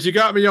because you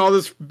got me all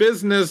this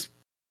business,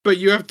 but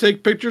you have to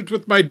take pictures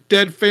with my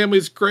dead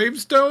family's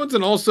gravestones,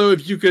 and also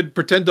if you could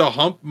pretend to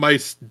hump my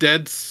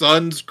dead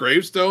son's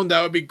gravestone,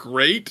 that would be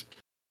great.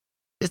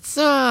 It's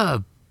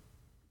not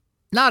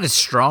his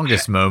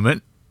strongest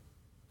moment.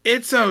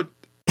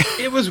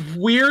 It was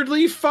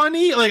weirdly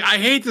funny. Like, I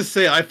hate to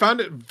say it, I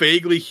found it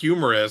vaguely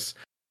humorous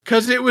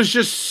because it was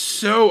just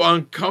so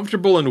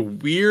uncomfortable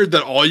and weird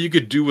that all you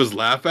could do was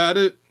laugh at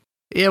it.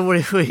 Yeah,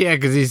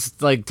 because he's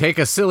like, take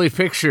a silly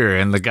picture,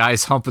 and the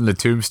guy's humping the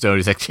tombstone.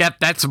 He's like, yep,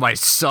 that's my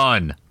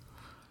son.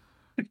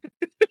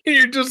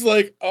 You're just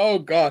like, oh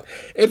god.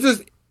 It's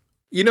just,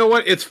 you know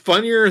what? It's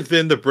funnier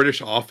than the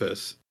British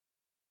Office.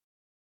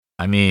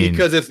 I mean,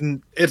 because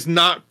it's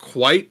not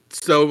quite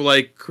so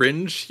like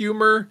cringe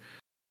humor,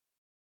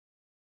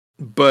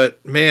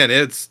 but man,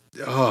 it's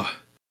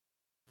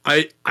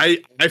I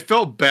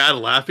felt bad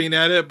laughing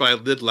at it, but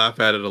I did laugh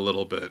at it a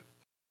little bit.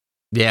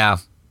 Yeah.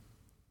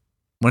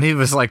 When he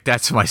was like,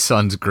 that's my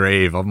son's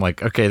grave, I'm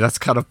like, okay, that's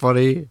kind of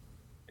funny.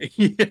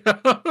 Yeah.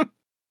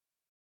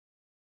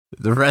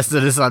 The rest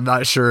of this I'm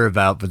not sure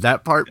about, but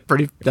that part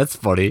that's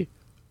funny.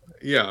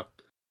 Yeah.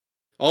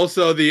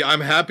 Also,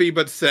 I'm happy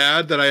but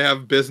sad that I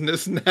have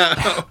business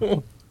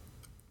now.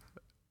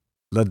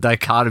 The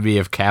dichotomy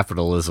of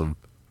capitalism.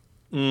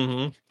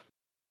 Mm-hmm.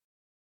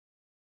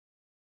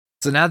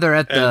 So now they're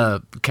at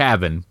the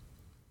cabin.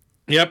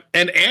 Yep,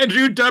 and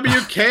Andrew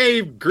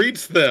W.K.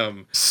 greets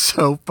them.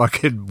 So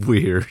fucking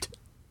weird.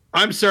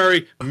 I'm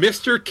sorry,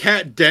 Mr.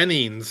 Cat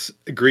Dennings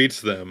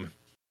greets them.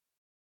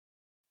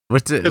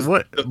 What?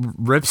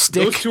 Ripstick?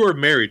 Those two are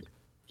married.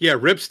 Yeah,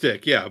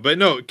 Ripstick, yeah. But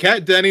no,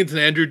 Cat Dennings and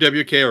Andrew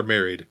W.K. are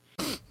married.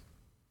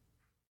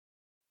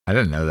 I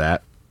didn't know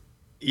that.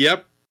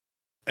 Yep.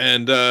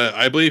 And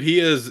I believe he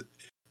is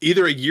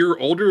either a year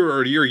older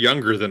or a year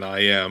younger than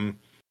I am.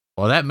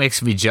 Well, that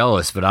makes me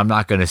jealous, but I'm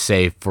not going to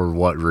say for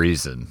what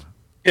reason.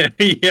 Yeah,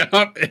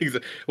 exactly.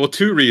 Well,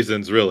 two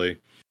reasons, really.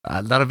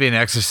 That'll be an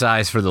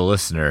exercise for the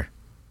listener.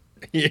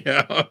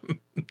 Yeah.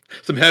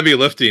 Some heavy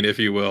lifting, if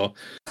you will.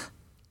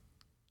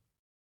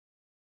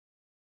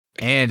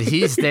 And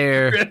he's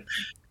there.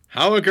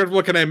 How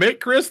uncomfortable can I make,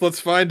 Chris? Let's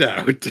find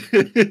out.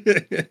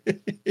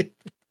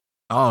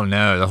 Oh,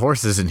 no, the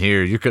horse isn't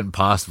here. You couldn't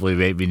possibly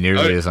make me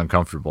nearly as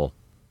uncomfortable.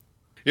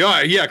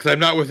 Yeah, because I'm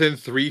not within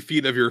 3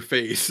 feet of your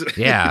face.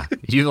 Yeah,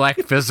 you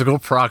lack physical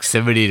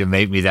proximity to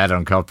make me that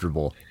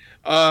uncomfortable.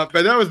 But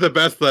that was the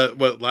best.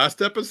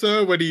 Last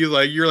episode when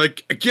you're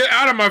like, get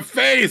out of my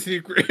face.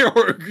 And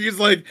he's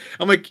like,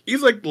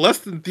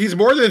 he's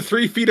more than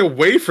 3 feet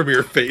away from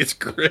your face,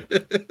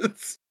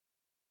 Chris.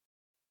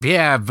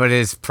 Yeah, but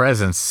his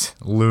presence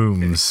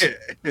looms.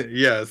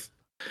 Yes,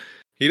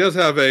 he does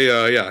have he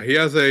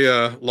has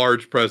a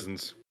large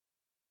presence.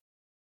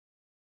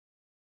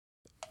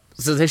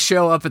 So they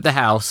show up at the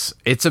house.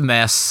 It's a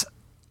mess.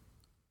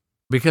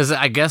 Because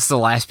I guess the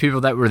last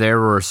people that were there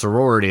were a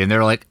sorority, and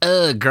they're like,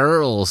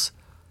 girls.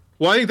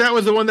 Well, I think that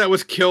was the one that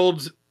was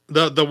killed.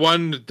 The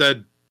one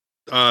that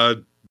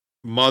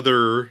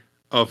mother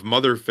of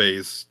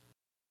Motherface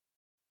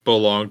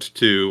belonged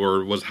to,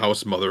 or was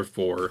house mother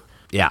for.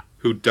 Yeah.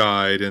 Who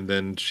died, and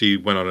then she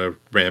went on a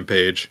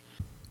rampage.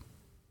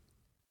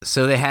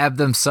 So they have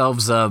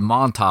themselves a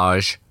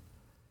montage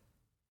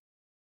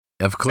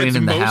of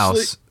cleaning the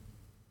house.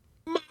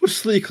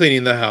 Mostly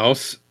cleaning the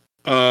house.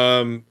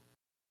 Alan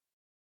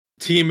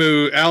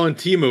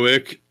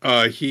Timuik,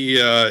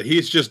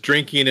 he's just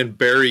drinking and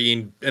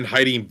burying and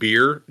hiding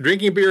beer.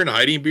 Drinking beer and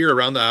hiding beer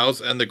around the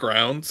house and the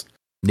grounds.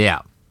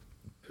 Yeah.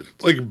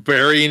 Like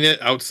burying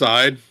it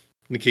outside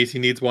in case he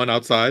needs one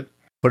outside.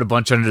 Put a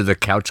bunch under the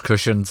couch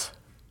cushions.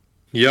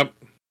 Yep.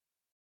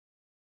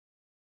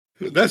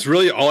 That's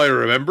really all I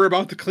remember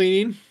about the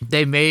cleaning.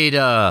 They made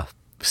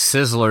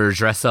Sizzler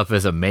dress up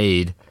as a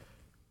maid.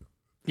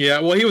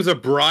 Yeah, well, he was a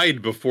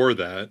bride before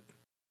that.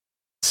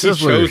 Sizzler.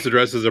 He chose to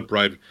dress as a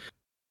bride.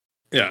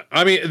 Yeah,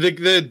 I mean,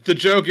 the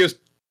joke is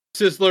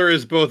Sizzler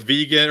is both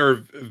vegan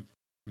or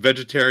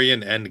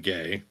vegetarian and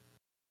gay.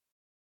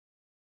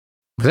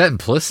 Was that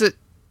implicit?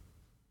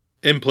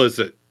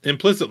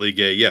 Implicitly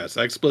gay, yes.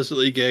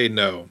 Explicitly gay,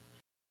 no.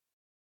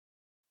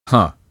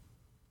 Huh.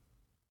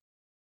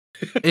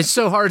 It's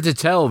so hard to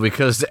tell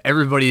because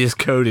everybody is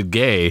coded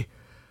gay.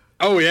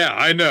 Oh, yeah,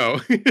 I know.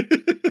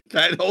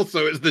 That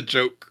also is the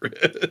joke,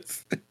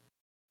 Chris.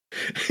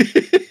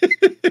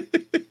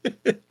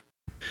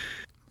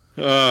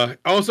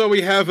 Also,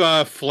 we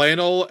have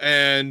Flannel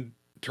and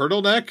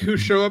Turtleneck who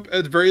show up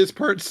at various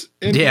parts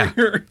in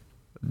here.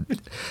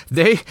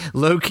 They,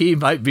 low-key,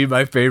 might be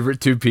my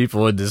favorite two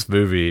people in this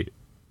movie.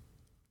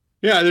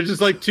 Yeah, they're just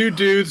like two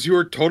dudes who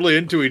are totally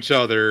into each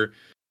other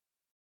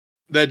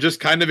that just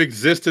kind of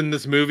exist in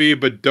this movie,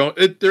 but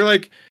they're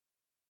like,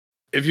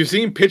 if you've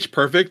seen Pitch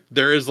Perfect,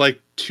 there is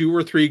like 2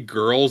 or 3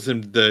 girls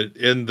in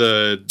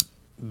the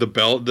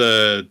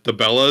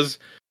Bellas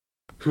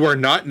who are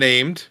not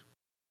named,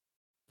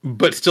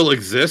 but still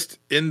exist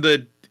in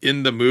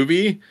the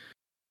movie.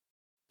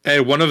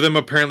 And one of them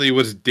apparently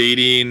was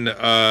dating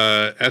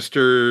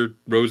Esther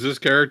Rose's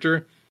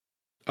character.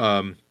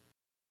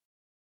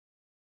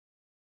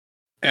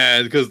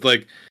 And because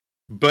like,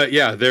 but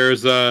yeah,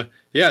 there's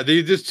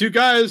these two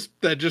guys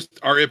that just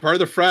are a part of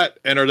the frat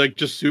and are like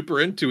just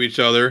super into each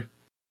other.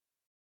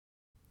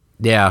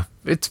 Yeah,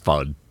 it's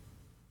fun.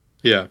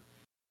 Yeah.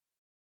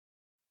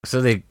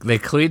 So they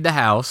cleaned the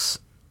house.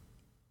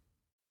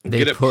 They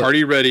get it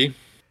party ready.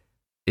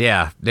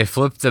 Yeah, they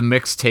flipped the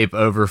mixtape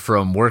over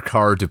from work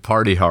hard to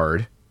party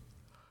hard.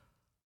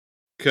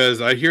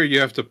 Because I hear you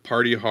have to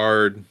party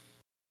hard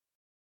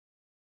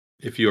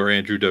if you are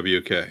Andrew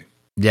WK.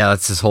 Yeah,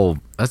 that's his whole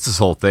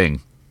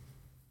thing.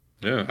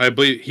 Yeah, I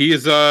believe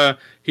he's fucking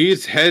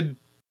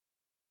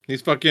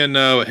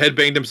head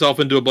banged himself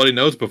into a bloody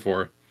nose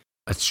before.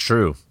 That's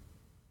true.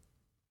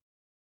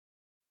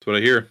 That's what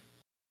I hear.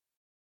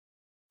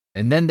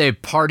 And then they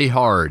party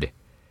hard,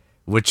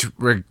 which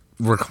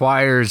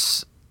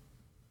requires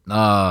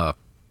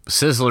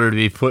Sizzler to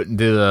be put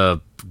into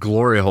the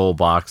glory hole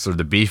box or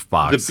the beef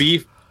box.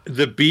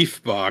 The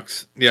beef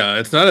box. Yeah,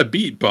 it's not a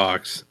beat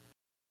box,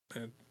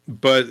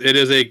 but it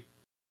is a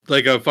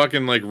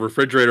fucking like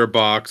refrigerator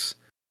box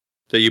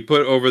that you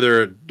put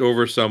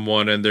over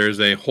someone, and there's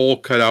a hole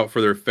cut out for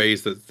their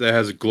face that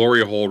has a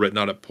glory hole written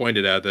on it,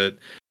 pointed at it.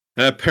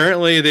 And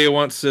apparently they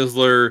want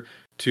Sizzler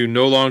to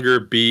no longer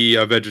be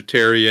a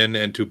vegetarian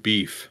and to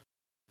beef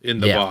in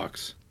the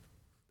box.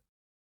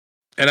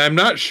 And I'm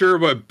not sure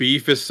what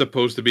beef is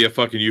supposed to be a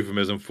fucking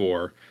euphemism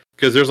for,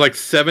 because there's like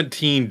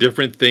 17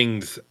 different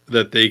things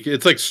that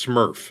it's like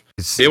Smurf.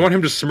 They want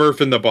him to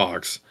Smurf in the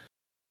box.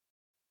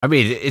 I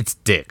mean, it's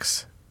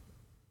dicks.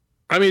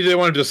 I mean, do they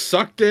want him to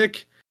suck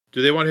dick?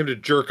 Do they want him to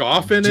jerk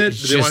off in it?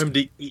 Do they want him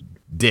to eat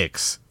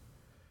dicks?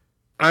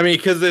 I mean,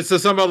 because it's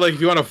something about like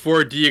if you want a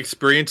 4D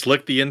experience,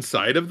 lick the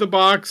inside of the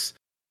box.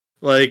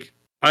 Like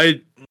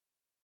I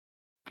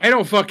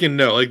don't fucking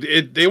know. Like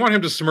they want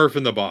him to Smurf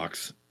in the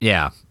box.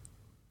 Yeah,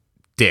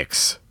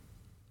 dicks.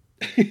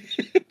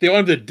 They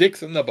want him to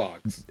dicks in the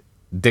box.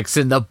 Dicks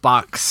in the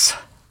box.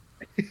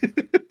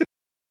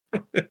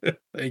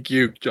 Thank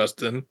you,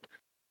 Justin.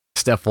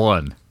 Step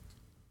 1.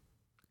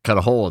 Cut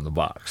a hole in the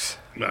box.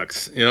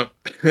 Yep.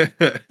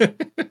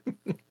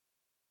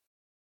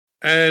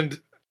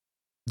 And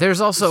there's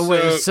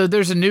also so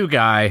there's a new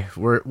guy.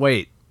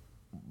 We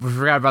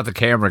forgot about the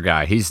camera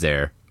guy. He's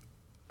there.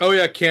 Oh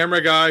yeah,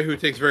 camera guy who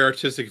takes very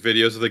artistic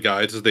videos of the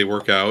guys as they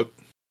work out.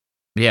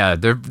 Yeah,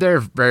 they're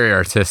very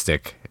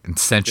artistic and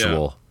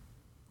sensual,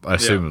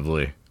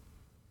 assumably. Yeah.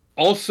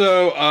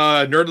 Also,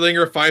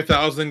 Nerdlinger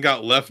 5000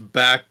 got left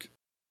back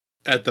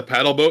at the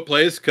paddle boat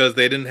place because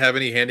they didn't have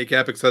any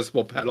handicap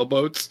accessible paddle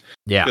boats.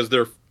 Yeah, because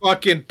they're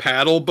fucking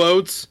paddle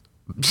boats.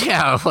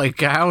 Yeah,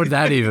 like how would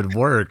that even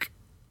work?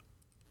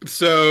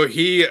 So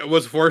he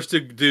was forced to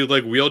do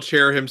like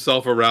wheelchair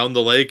himself around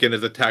the lake and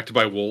is attacked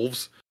by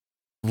wolves,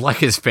 like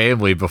his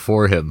family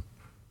before him.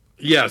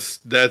 Yes,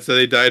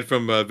 they died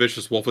from a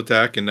vicious wolf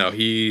attack, and now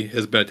he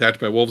has been attacked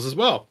by wolves as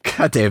well.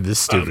 God damn, this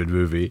stupid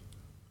movie.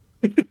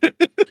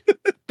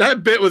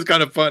 That bit was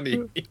kind of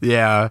funny.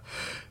 Yeah.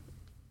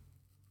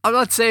 I'm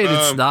not saying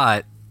it's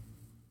not.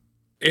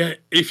 Yeah,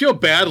 you feel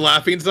bad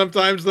laughing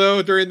sometimes,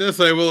 though, during this,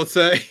 I will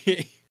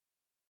say.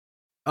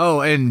 Oh,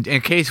 and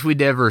in case we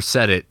never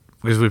said it,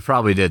 because we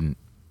probably didn't,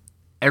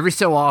 every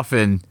so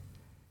often,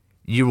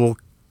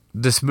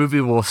 this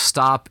movie will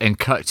stop and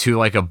cut to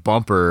like a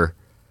bumper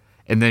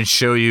and then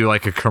show you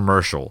like a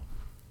commercial.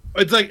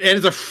 It's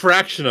a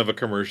fraction of a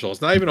commercial.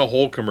 It's not even a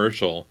whole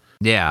commercial.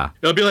 Yeah.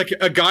 It'll be like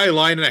a guy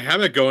lying in a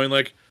hammock going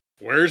like,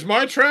 "Where's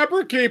my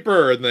trapper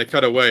keeper?" And they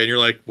cut away and you're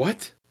like,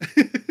 "What?"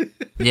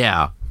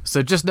 Yeah.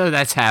 So just know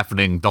that's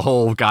happening the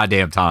whole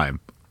goddamn time.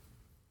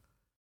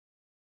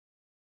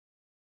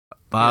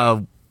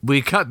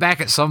 We cut back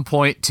at some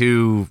point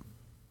to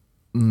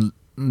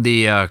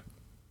the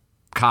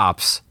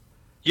cops.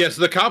 Yes,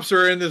 the cops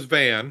are in this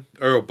van,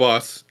 or a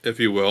bus, if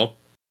you will.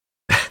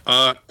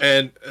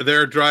 And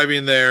they're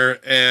driving there,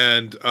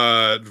 and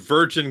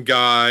virgin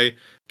guy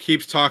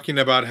keeps talking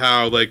about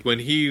how, like, when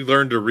he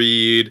learned to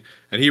read,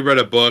 and he read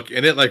a book,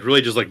 and it, like,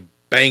 really just, like,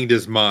 banged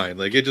his mind.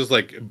 Like, it just,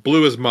 like,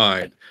 blew his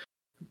mind.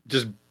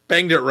 Just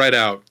banged it right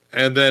out.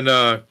 And then,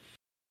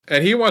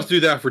 and he wants to do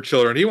that for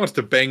children. He wants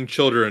to bang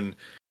children.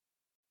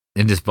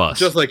 In his bus.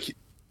 Just like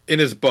in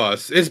his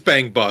bus. His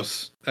bang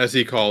bus, as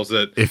he calls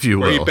it. If you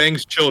will. Where he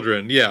bangs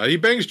children. Yeah, he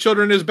bangs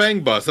children in his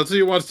bang bus. That's what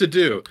he wants to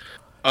do.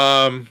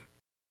 And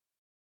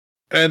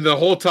the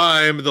whole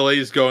time, the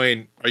lady's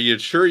going, "Are you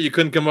sure you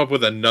couldn't come up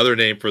with another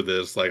name for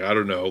this? Like, I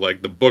don't know,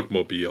 like the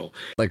bookmobile."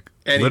 Like,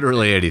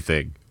 literally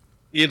anything.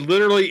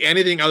 Literally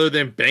anything other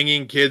than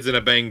banging kids in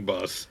a bang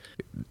bus.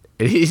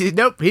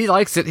 Nope, he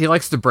likes it. He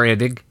likes the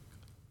branding.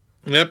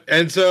 Yep,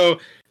 and so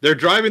they're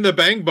driving the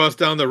bang bus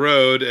down the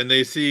road, and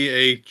they see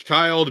a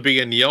child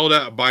being yelled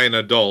at by an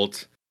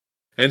adult.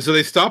 And so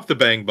they stop the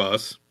bang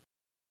bus,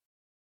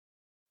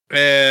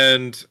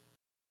 and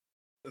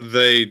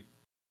they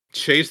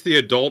chase the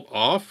adult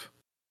off.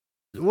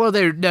 Well,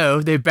 they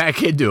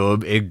back into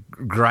him and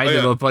grind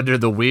him up under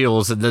the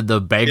wheels, and then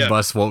the bang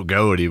bus won't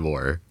go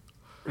anymore.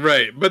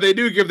 Right, but they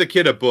do give the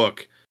kid a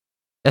book.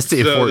 That's the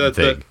important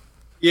thing.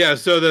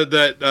 So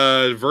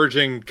that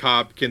virgin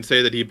cop can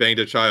say that he banged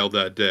a child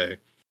that day.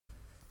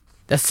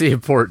 That's the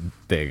important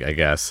thing, I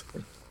guess.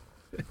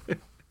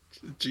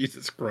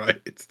 Jesus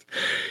Christ.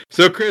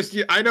 So, Chris,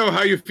 I know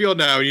how you feel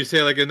now, and you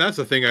say, like, and that's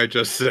the thing I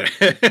just said.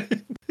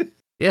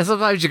 Yeah,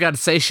 sometimes you got to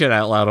say shit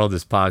out loud on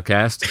this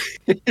podcast.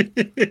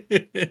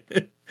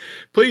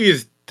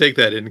 Please take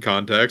that in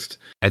context.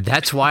 And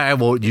that's why I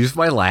won't use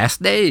my last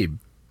name.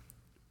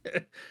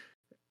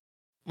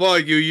 Well,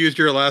 you used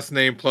your last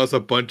name plus a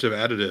bunch of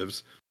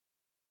additives.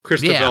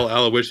 Christopher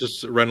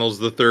Aloysius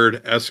Reynolds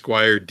III,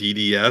 Esquire,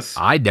 DDS.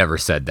 I never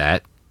said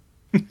that.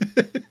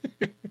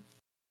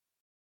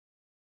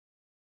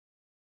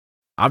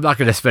 I'm not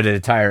going to spend an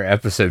entire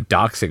episode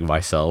doxing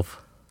myself.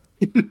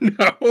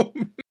 No.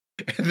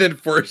 And then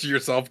force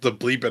yourself to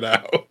bleep it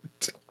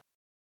out.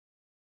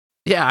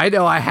 Yeah, I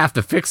know I have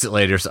to fix it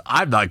later, so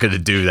I'm not going to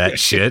do that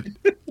shit.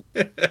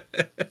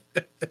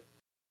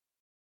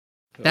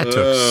 That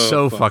took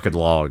so fucking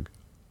long.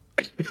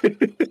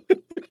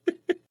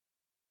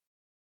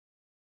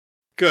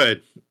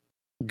 Good.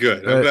 I'm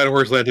glad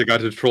Horse Atlantic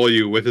got to troll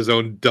you with his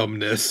own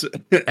dumbness.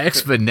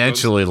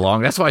 Exponentially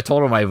long. That's why I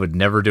told him I would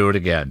never do it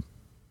again.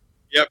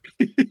 Yep.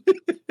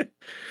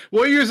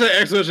 We'll use that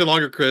exponentially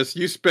longer, Chris.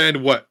 You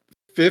spend,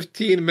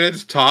 15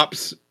 minutes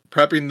tops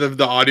prepping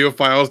the audio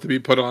files to be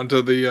put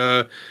onto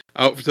the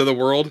out to the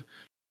world?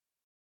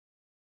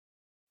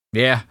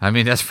 Yeah, I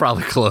mean, that's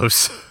probably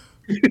close.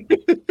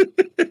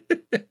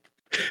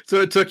 So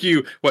it took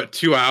you,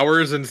 2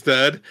 hours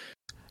instead?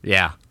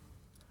 Yeah.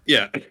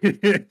 Yeah.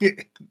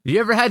 You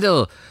ever had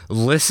to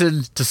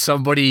listen to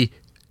somebody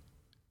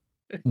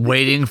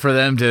waiting for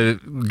them to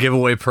give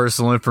away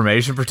personal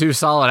information for 2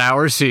 solid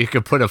hours so you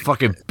could put a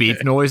fucking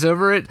beep noise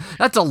over it?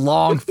 That's a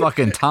long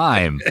fucking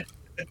time.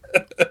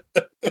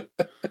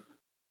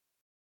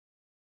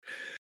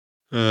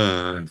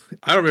 I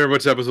don't remember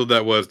which episode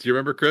that was. Do you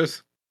remember,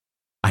 Chris?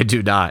 I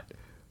do not.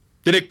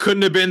 Then it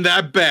couldn't have been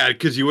that bad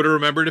because you would have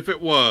remembered if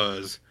it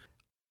was.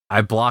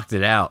 I blocked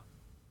it out.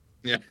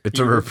 Yeah, it's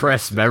a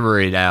repressed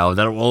memory now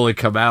that will only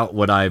come out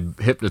when I'm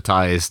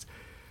hypnotized.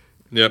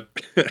 Yep.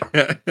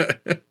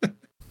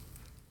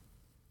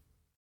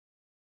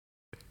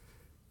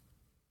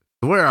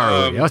 Where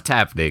are we? What's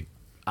happening?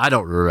 I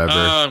don't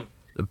remember.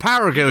 The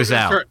power goes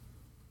out.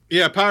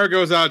 Yeah, power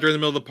goes out during the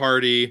middle of the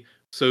party.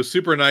 So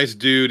super nice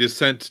dude is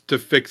sent to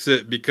fix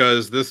it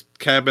because this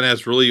cabin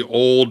has really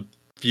old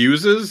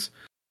fuses.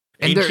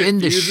 And they're in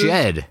the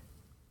shed.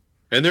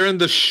 And they're in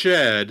the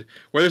shed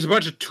where there's a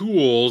bunch of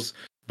tools,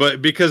 but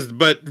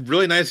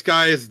really nice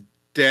guy's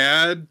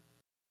dad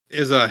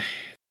is a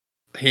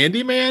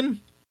handyman.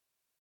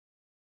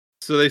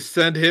 So they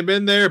send him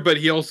in there, but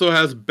he also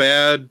has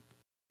bad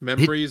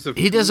memories of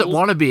he doesn't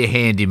want to be a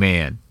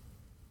handyman.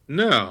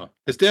 No.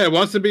 His dad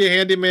wants to be a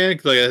handyman,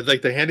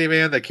 like the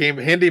handyman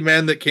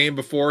that came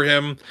before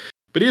him,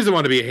 but he doesn't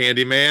want to be a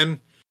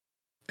handyman.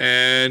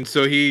 And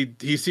so he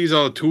sees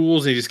all the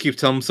tools and he just keeps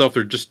telling himself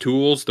they're just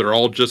tools. They're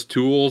all just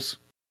tools.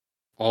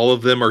 All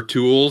of them are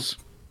tools.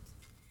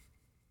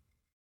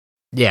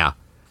 Yeah.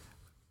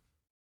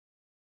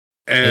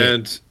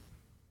 And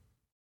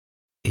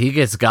he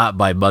gets got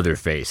by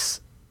Motherface.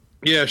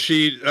 Yeah,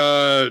 she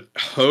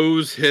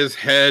hose his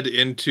head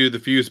into the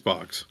fuse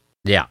box.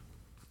 Yeah.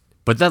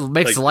 But that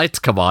makes the lights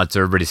come on,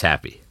 so everybody's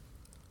happy.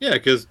 Yeah,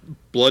 because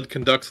blood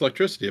conducts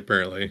electricity,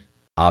 apparently.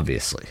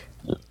 Obviously.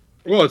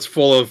 Well, it's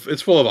full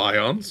of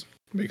ions.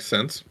 Makes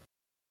sense.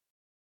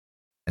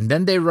 And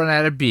then they run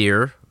out of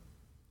beer,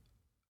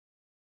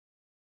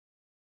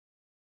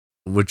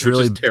 which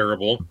really is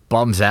terrible.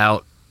 Bums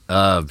out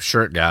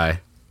shirt guy.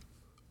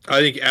 I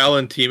think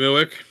Alan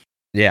Timuick.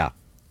 Yeah.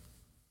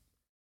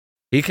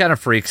 He kind of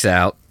freaks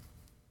out.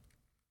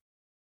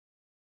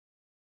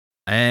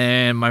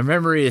 And my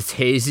memory is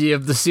hazy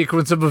of the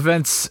sequence of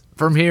events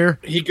from here.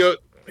 He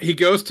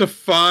goes to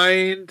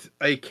find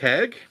a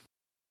keg,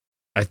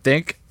 I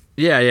think.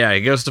 Yeah,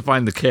 he goes to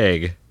find the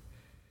keg.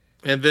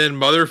 And then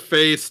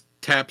Motherface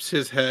taps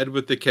his head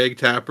with the keg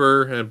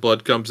tapper and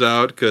blood comes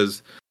out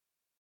because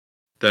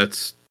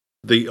that's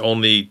the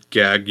only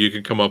gag you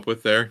can come up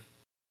with there.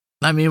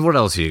 I mean, what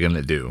else are you going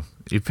to do?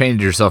 You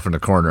painted yourself in a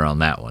corner on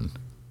that one.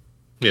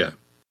 Yeah.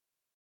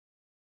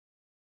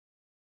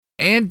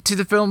 And to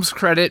the film's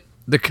credit,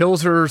 the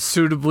kills are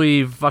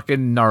suitably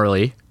fucking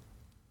gnarly.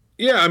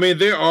 Yeah, I mean,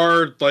 they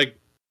are,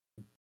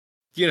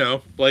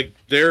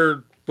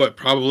 they're,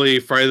 probably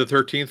Friday the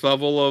 13th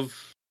level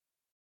of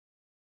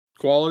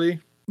quality?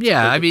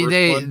 Yeah, I mean,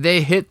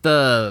 they hit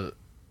the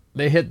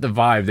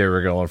vibe they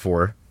were going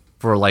for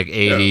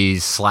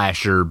 80s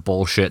slasher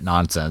bullshit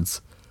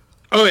nonsense.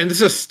 Oh, and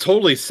this is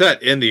totally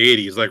set in the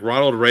 80s. Like,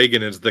 Ronald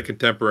Reagan is the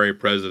contemporary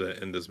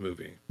president in this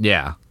movie.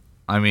 Yeah.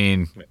 I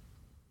mean,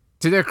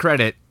 to their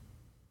credit,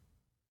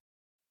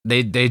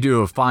 they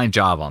do a fine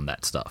job on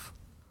that stuff.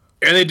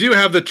 And they do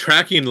have the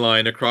tracking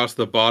line across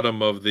the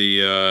bottom of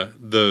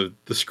the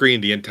screen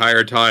the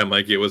entire time,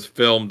 like it was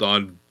filmed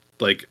on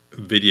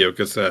video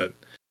cassette.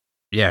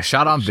 Yeah,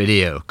 shot on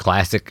video,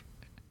 classic.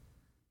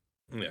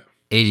 Yeah,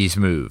 80s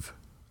move.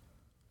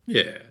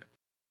 Yeah,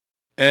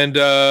 and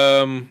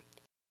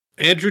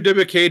Andrew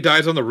WK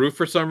dies on the roof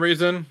for some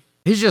reason.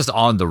 He's just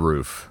on the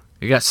roof.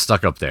 He got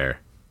stuck up there.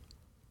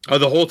 Oh,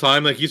 the whole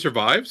time, like he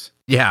survives?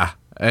 Yeah,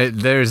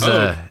 there's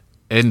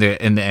in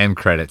the end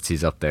credits,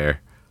 he's up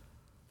there.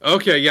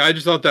 Okay, yeah, I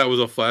just thought that was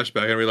a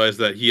flashback. I realized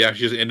that he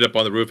actually just ended up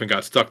on the roof and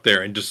got stuck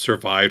there and just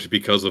survived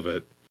because of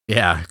it.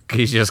 Yeah,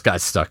 he just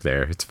got stuck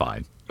there. It's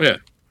fine. Yeah.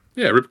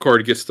 Yeah,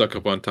 Ripcord gets stuck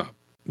up on top.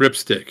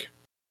 Ripstick.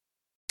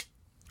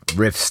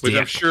 Ripstick.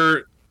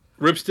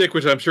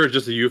 Which I'm sure is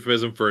just a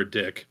euphemism for a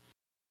dick.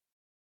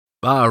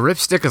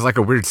 Ripstick is like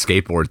a weird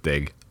skateboard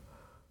thing.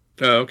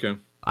 Oh, okay.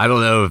 I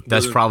don't know.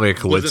 That's probably a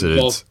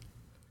coincidence.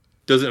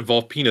 Does it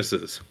involve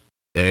penises?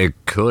 It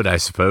could, I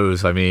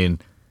suppose. I mean,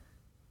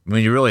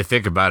 when you really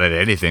think about it,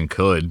 anything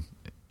could.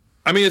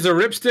 I mean, is a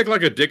ripstick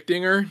like a dick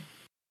dinger?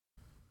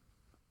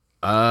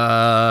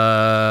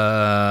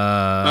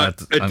 A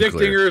dick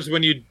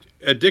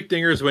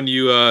dinger is when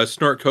you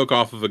snort coke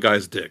off of a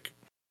guy's dick.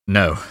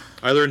 No.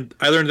 I learned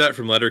that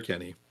from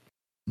Letterkenny.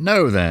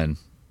 No, then.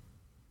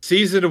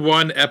 Season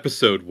 1,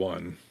 episode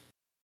 1.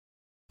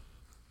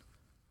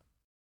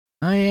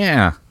 Oh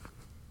yeah.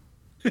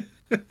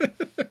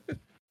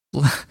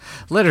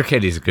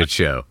 Letterkenny's a good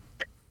show.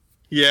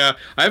 Yeah,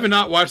 I have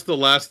not watched the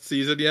last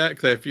season yet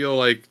because I feel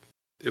like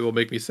it will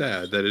make me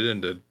sad that it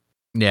ended.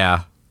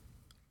 Yeah.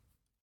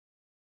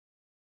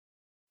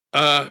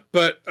 So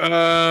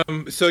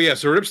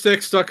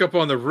Ripstick stuck up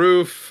on the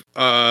roof.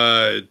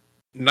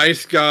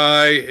 Nice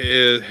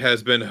guy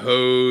has been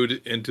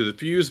hoed into the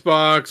fuse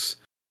box.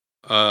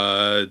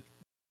 Alan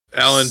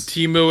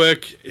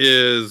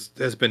Timuik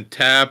has been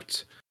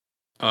tapped.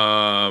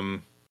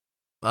 Sizzler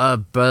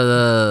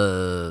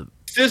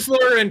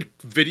and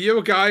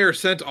Video Guy are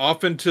sent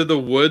off into the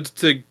woods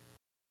to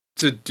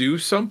do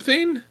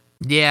something.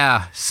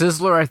 Yeah,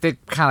 Sizzler I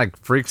think kind of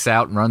freaks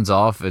out and runs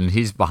off, and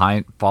he's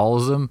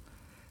follows him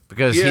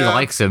because he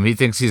likes him. He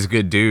thinks he's a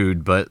good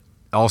dude, but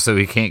also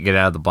he can't get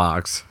out of the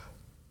box.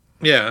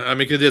 Yeah, I mean,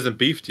 because he hasn't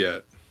beefed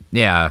yet.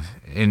 Yeah,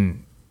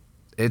 and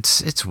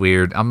it's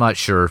weird. I'm not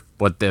sure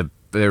what they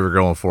were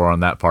going for on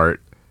that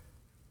part.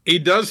 He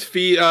does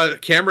feed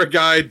camera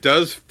guy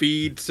does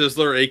feed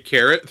Sizzler a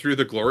carrot through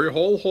the glory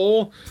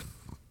hole.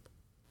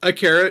 A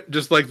carrot,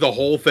 just like the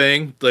whole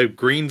thing, like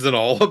greens and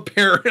all,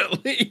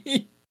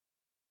 apparently.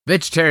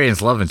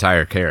 Vegetarians love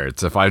entire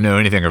carrots, if I know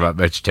anything about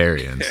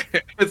vegetarians.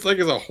 It's like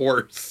as a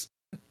horse.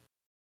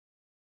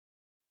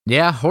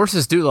 Yeah,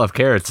 horses do love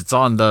carrots. It's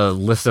on the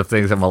list of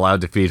things I'm allowed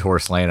to feed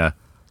horse Lana.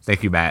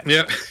 Thank you, Matt.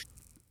 Yeah.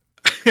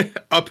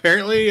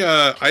 Apparently,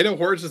 I know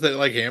horses that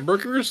like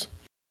hamburgers.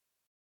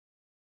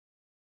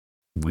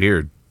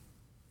 Weird.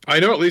 I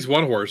know at least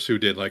one horse who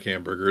did like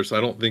hamburgers. I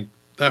don't think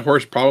that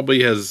horse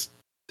probably has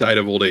died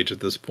of old age at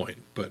this point,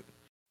 but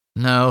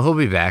no, he'll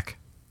be back.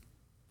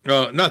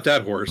 Not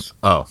that horse.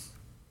 Oh,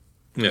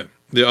 yeah,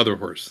 the other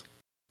horse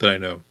that I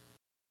know.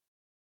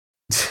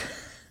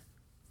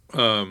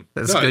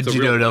 That's good.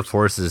 You know enough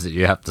horses that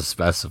you have to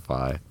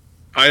specify.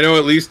 I know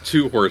at least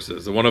 2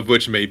 horses, one of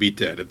which may be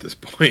dead at this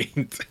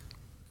point.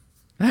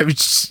 I mean,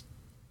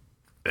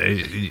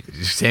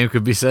 same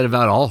could be said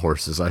about all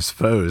horses, I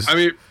suppose. I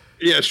mean,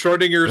 yeah,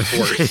 Schrodinger's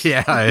horse.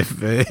 Yeah,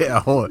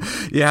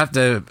 you have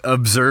to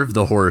observe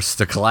the horse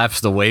to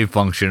collapse the wave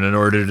function in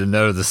order to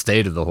know the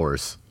state of the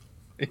horse.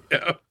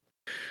 Yeah.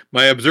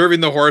 My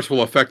observing the horse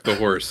will affect the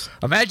horse.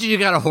 Imagine you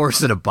got a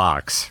horse in a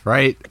box,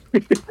 right?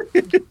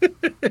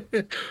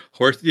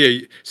 Horse. Yeah.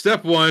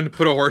 Step 1,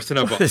 put a horse in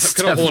a box.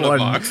 Put a hole in a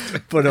box.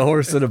 Put a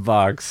horse in a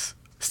box.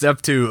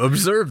 Step 2,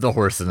 observe the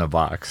horse in the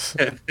box.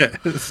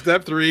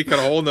 Step 3, cut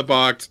a hole in the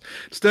box.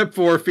 Step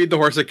 4, feed the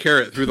horse a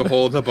carrot through the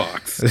hole in the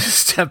box.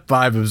 Step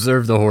 5,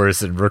 observe the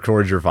horse and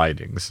record your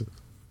findings.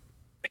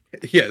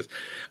 Yes.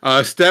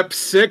 Step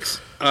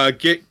 6,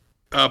 get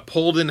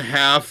pulled in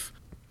half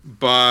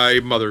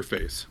by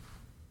Motherface.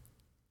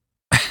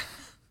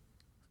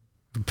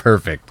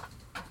 Perfect.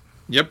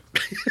 Yep.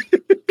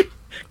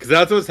 Because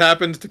that's what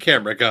happens to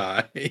camera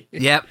guy.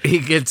 Yep, he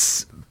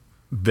gets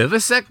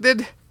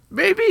vivisected?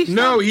 Maybe?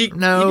 No, he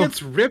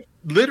gets ripped,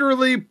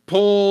 literally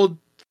pulled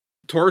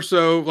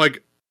torso,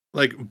 like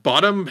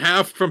bottom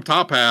half from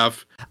top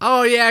half.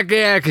 Oh, yeah,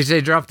 because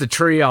they dropped the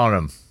tree on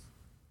him.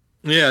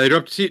 Yeah, they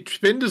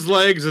spinned his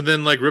legs and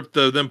then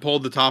then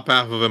pulled the top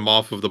half of him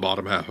off of the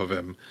bottom half of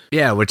him.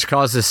 Yeah, which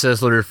causes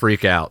Sizzler to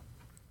freak out.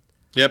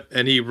 Yep,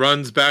 and he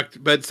runs back,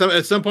 but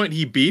at some point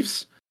he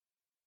beefs.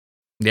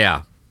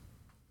 Yeah.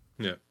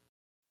 Yeah.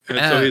 And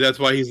so that's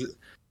why he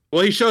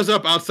shows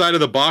up outside of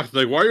the box,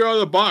 like, why are you out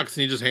of the box?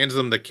 And he just hands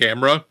them the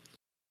camera,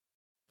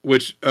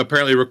 which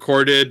apparently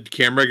recorded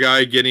camera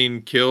guy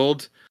getting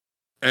killed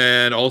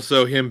and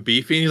also him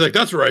beefing. He's like,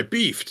 that's where I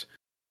beefed.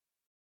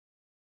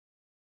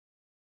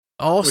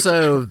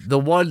 Also, the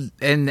one,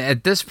 and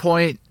at this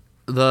point,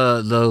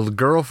 the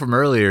girl from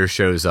earlier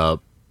shows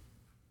up.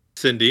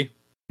 Cindy.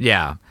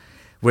 Yeah.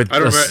 With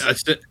beer.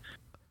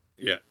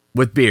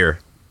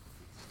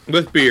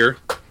 With beer,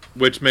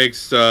 which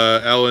makes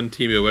Alan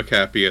Timuik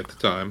happy at the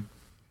time.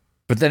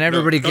 But then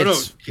everybody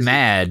gets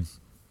mad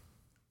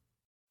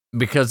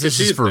because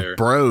this is for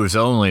bros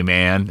only,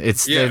 man.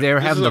 They were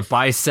having the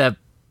bicep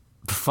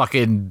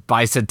fucking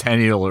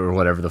bicentennial or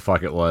whatever the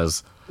fuck it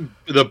was.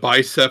 The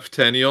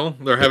biceptennial.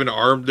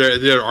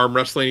 They're arm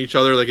wrestling each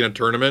other like in a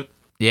tournament.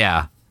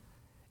 Yeah.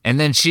 And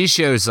then she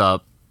shows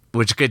up,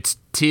 which gets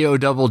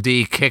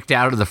TODD kicked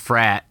out of the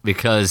frat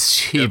because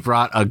she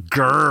brought a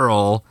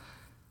girl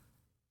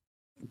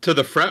to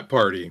the frat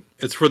party.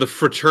 It's for the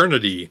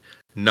fraternity,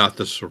 not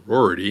the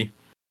sorority.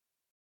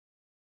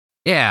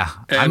 Yeah,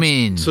 and I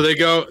mean, so they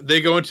go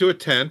into a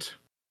tent.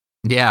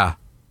 Yeah.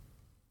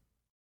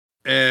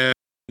 And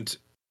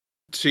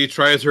she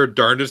tries her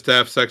darndest to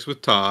have sex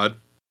with Todd.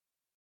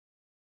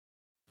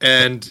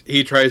 And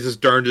he tries his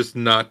darndest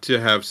not to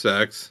have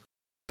sex.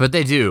 But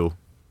they do.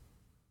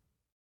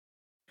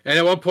 And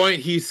at one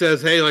point he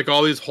says, "Hey, like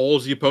all these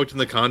holes you poked in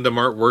the condom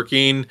aren't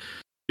working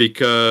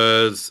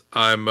because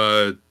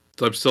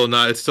it's still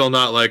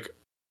not like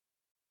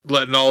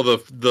letting all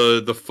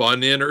the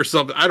fun in or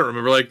something." I don't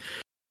remember. Like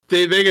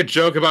they make a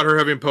joke about her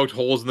having poked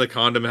holes in the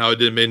condom, how it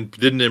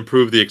didn't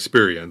improve the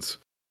experience.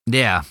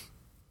 Yeah.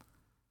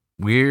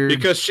 Weird.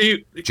 Because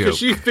she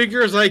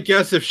figures, I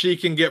guess, if she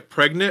can get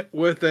pregnant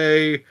with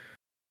a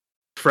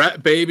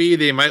frat baby,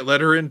 they might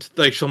let her into,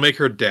 like, she'll make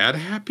her dad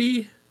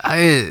happy.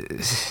 I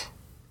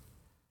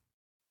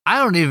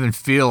don't even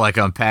feel like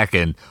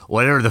unpacking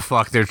whatever the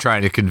fuck they're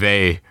trying to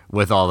convey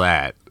with all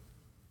that.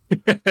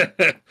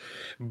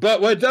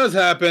 But what does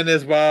happen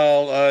is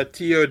while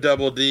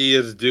TODD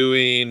is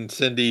doing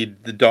Cindy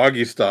the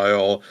doggy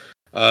style,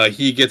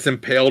 he gets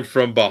impaled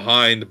from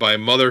behind by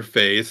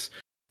Motherface,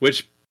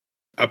 which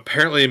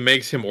apparently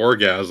makes him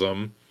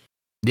orgasm.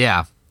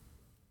 Yeah.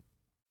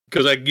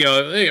 Because, like, you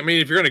know, I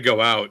mean, if you're going to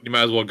go out, you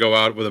might as well go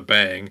out with a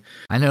bang.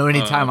 I know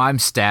anytime I'm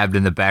stabbed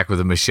in the back with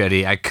a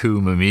machete, I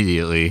coom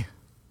immediately.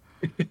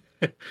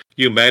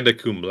 You magna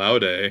cum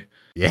laude.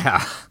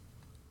 Yeah.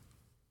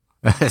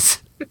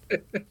 That's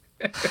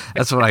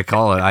what I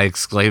call it. I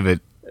exclaim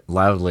it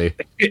loudly.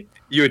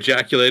 You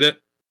ejaculate it?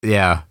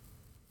 Yeah.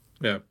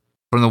 Yeah.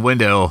 From the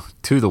window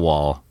to the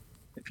wall.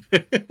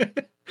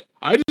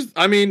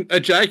 I mean,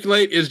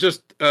 ejaculate is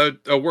just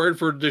a word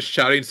for just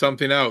shouting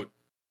something out.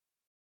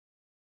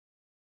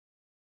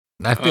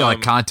 I feel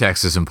like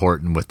context is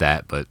important with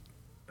that, but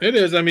it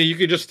is. I mean, you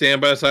could just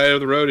stand by the side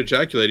of the road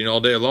ejaculating all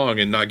day long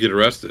and not get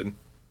arrested.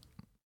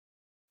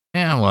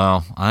 Yeah,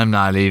 well, I'm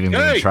not even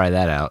going to try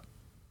that out.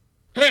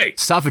 Hey!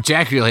 Stop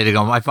ejaculating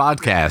on my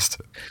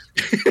podcast.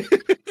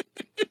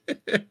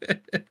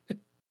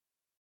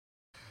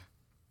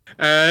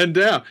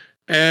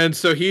 And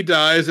so he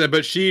dies,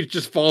 but she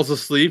just falls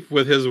asleep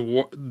with his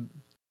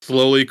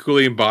slowly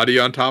cooling body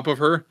on top of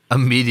her.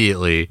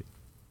 Immediately.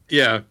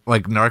 Yeah.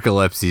 Like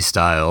narcolepsy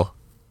style.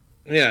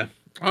 Yeah.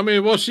 I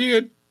mean, well,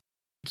 she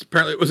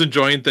apparently was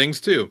enjoying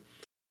things too.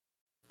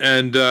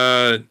 And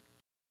then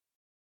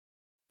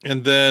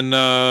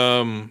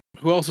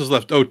who else is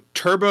left? Oh,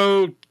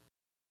 Turbo.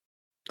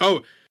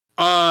 Oh,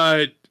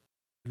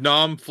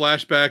 Nom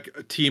flashback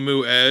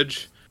Timu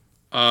Edge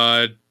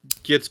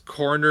gets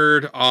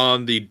cornered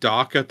on the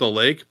dock at the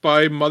lake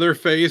by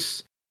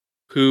Motherface,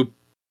 who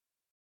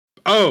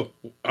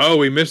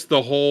we missed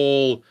the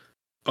whole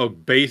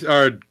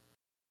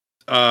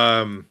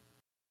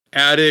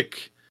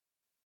attic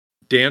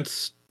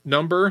dance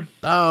number.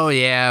 Oh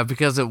yeah,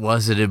 because it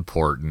wasn't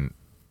important.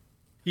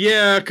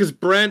 Yeah, because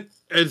Brent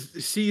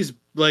sees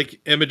like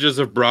images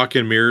of Brock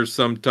in mirrors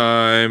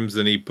sometimes,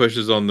 and he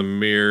pushes on the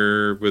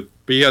mirror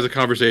he has a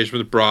conversation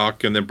with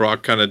Brock, and then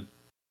Brock kind of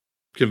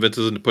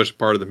convinces him to push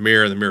part of the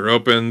mirror, and the mirror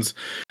opens,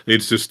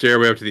 leads to a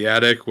stairway up to the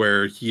attic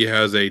where he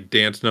has a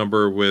dance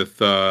number with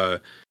Timu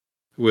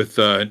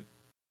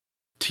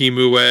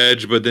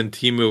Edge, but then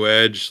Timu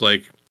Edge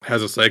like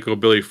has a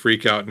psychobilly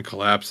freak out and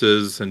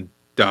collapses and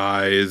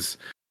dies,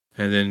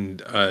 and then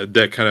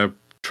that kind of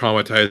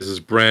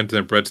traumatizes Brent,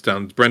 and Brent's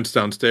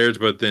downstairs,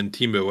 but then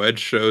Timu Edge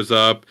shows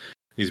up.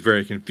 He's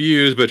very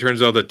confused, but it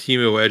turns out that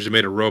Timu Edge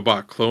made a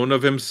robot clone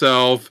of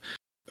himself,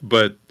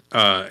 but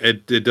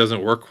it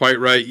doesn't work quite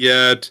right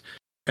yet.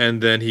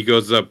 And then he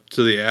goes up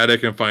to the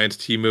attic and finds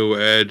Timu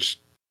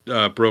Edge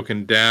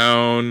broken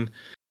down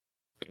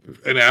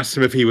and asks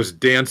him if he was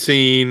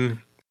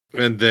dancing.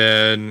 And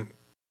then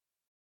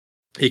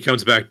he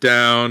comes back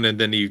down, and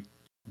then he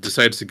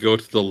decides to go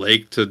to the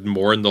lake to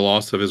mourn the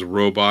loss of his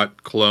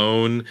robot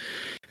clone.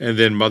 And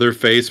then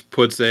Motherface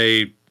puts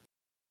a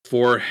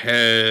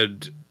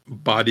forehead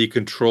body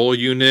control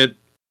unit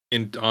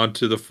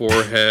onto the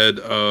forehead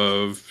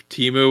of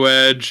Timu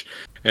Edge,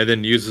 and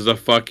then uses a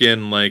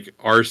fucking like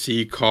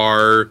RC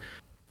car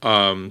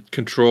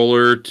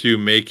controller to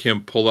make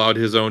him pull out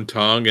his own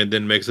tongue, and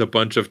then makes a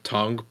bunch of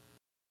tongue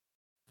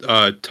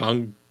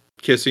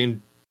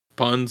kissing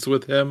puns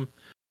with him.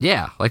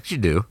 Yeah, like you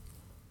do.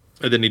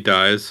 And then he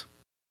dies.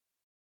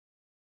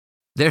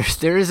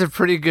 There is a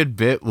pretty good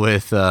bit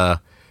with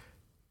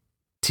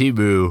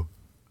Timu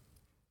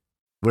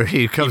where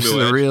he comes to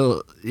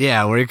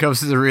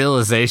the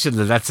realization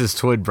that that's his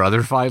twin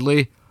brother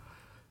finally.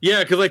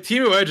 Yeah, because like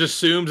Timu Edge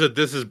assumes that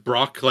this is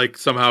Brock like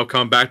somehow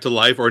come back to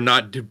life, or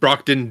not.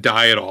 Brock didn't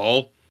die at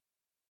all.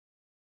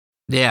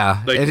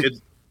 Yeah, like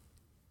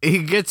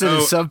he gets it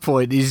at some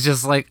point. He's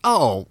just like,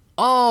 oh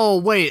Oh,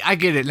 wait, I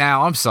get it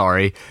now. I'm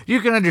sorry. You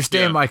can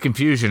understand my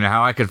confusion and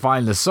how I could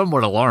find this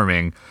somewhat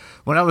alarming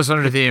when I was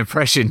under the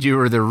impression you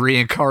were the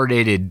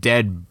reincarnated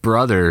dead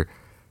brother.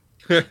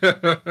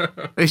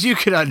 You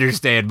can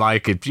understand my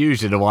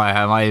confusion and why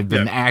I might have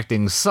been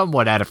acting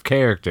somewhat out of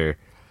character.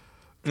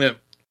 Yeah.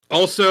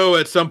 Also,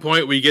 at some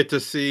point, we get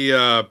to see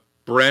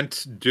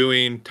Brent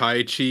doing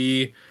Tai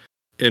Chi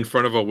in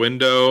front of a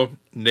window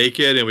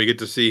naked, and we get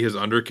to see his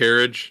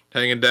undercarriage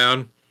hanging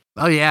down.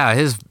 Oh, yeah,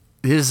 his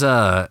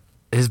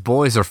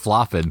boys are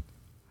flopping.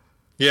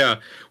 Yeah,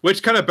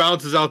 which kind of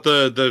balances out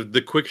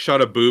the quick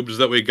shot of boobs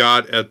that we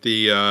got at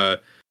the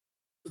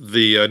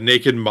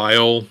Naked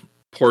Mile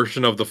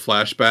portion of the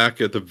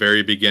flashback at the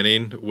very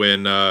beginning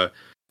when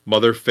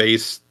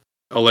Motherface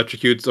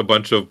electrocutes a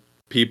bunch of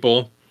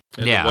people.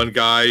 And the one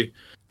guy,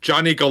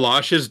 Johnny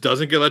Galoshes,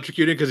 doesn't get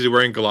electrocuted because he's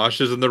wearing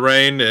galoshes in the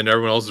rain, and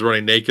everyone else is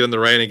running naked in the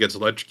rain and gets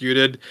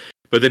electrocuted.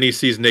 But then he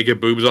sees naked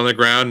boobs on the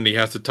ground, and he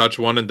has to touch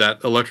one, and that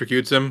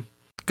electrocutes him.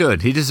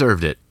 Good, he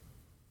deserved it.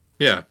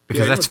 Yeah,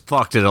 because that's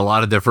fucked in a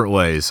lot of different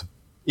ways.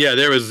 Yeah,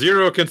 there was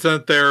zero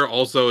consent there.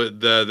 Also,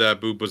 that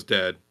boob was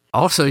dead.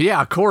 Also,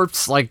 yeah,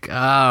 corpse. Like,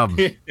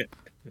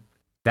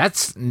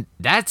 that's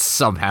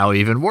somehow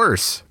even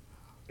worse.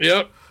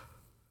 Yep.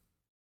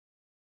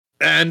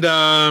 And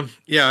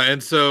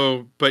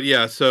so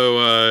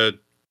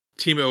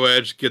Timo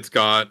Edge gets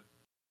got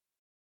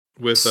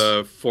with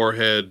a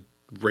forehead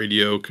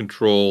radio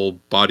control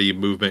body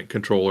movement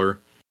controller.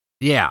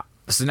 Yeah.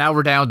 So now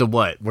we're down to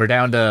what? We're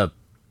down to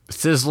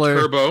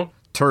Sizzler,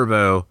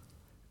 Turbo,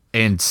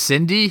 and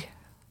Cindy.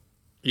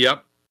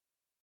 Yep.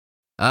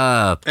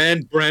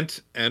 And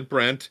Brent.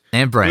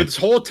 Who this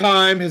whole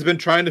time has been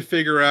trying to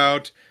figure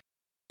out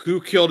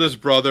who killed his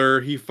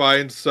brother. He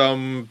finds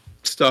some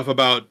stuff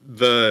about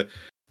the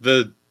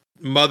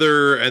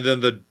mother, and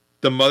then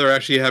the mother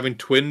actually having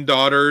twin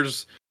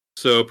daughters.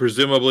 So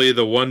presumably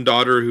the one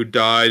daughter who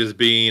died is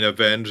being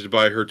avenged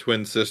by her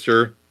twin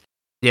sister.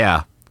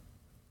 Yeah.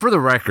 For the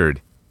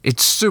record,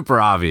 it's super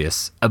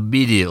obvious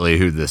immediately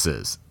who this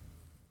is.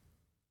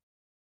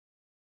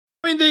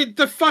 I mean,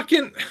 the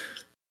fucking...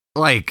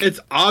 Like...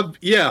 It's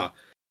yeah.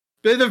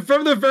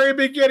 From the very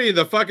beginning,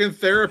 the fucking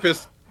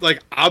therapist,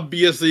 like,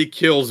 obviously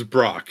kills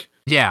Brock.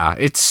 Yeah,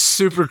 it's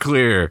super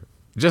clear.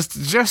 Just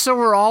so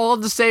we're all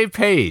on the same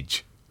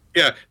page.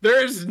 Yeah,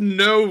 there's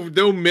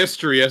no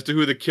mystery as to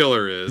who the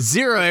killer is.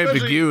 Zero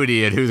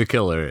ambiguity in who the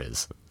killer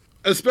is.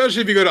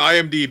 Especially if you go to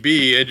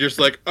IMDb and just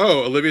like,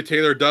 oh, Olivia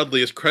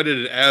Taylor-Dudley is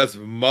credited as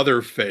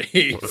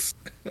Motherface.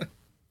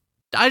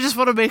 I just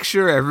want to make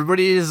sure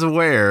everybody is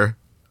aware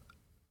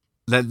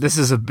that this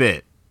is a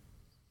bit.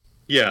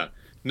 Yeah.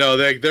 No,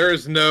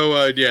 there's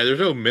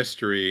no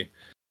mystery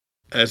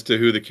as to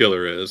who the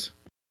killer is.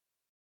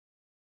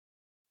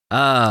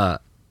 So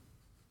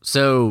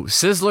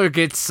Sizzler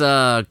gets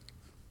got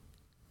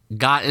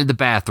in the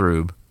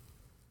bathroom.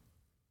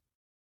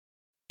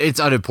 It's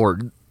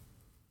unimportant.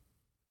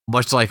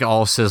 Much like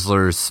all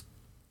Sizzler's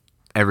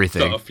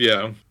everything. Stuff,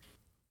 yeah.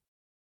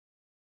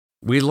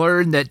 We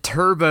learn that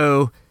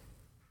Turbo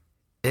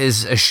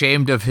is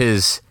ashamed of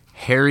his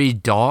hairy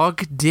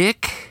dog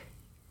dick.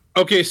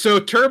 Okay, so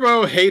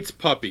Turbo hates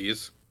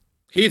puppies.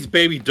 He hates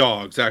baby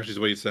dogs, actually is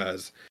what he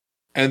says.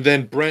 And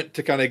then Brent,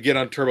 to kind of get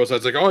on Turbo's side,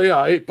 is like, oh yeah,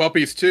 I hate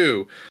puppies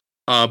too.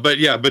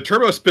 But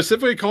Turbo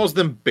specifically calls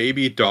them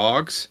baby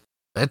dogs.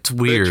 That's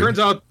weird. But it turns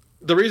out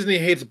the reason he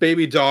hates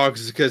baby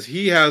dogs is because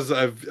he has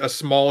a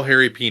small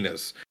hairy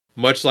penis,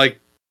 much like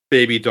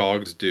baby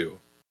dogs do.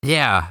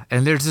 Yeah,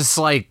 and there's this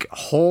like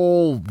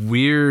whole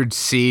weird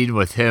scene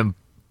with him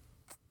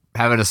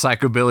having a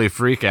psychobilly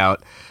freak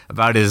out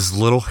about his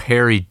little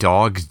hairy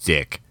dog's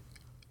dick.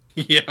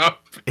 Yep.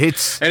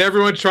 And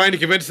everyone trying to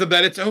convince him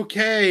that it's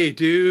okay,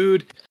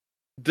 dude.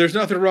 There's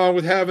nothing wrong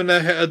with having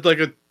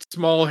a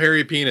small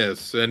hairy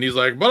penis. And he's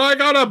like, but I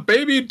got a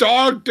baby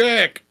dog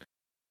dick.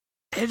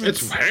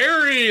 It's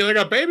hairy like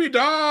a baby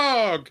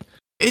dog.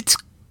 It's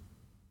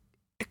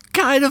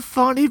kind of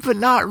funny, but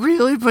not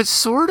really, but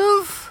sort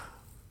of.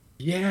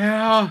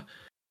 Yeah.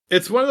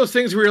 It's one of those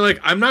things where you're like,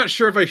 I'm not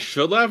sure if I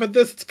should laugh at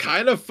this. It's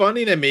kind of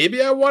funny and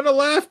maybe I want to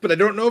laugh, but I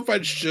don't know if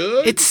I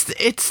should. It's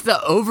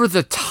the over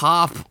the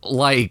top,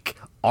 like,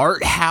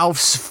 art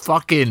house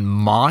fucking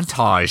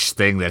montage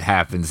thing that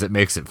happens that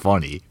makes it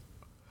funny.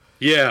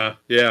 Yeah.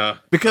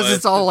 Because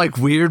it's all like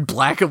weird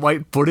black and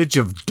white footage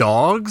of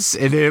dogs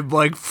and him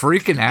like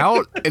freaking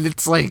out. And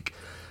it's like,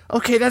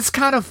 okay, that's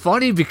kind of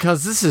funny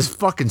because this is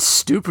fucking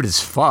stupid as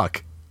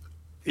fuck.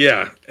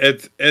 Yeah,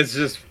 it's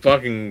just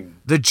fucking...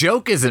 The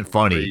joke isn't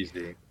funny.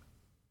 Crazy.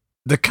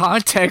 The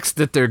context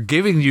that they're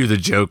giving you the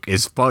joke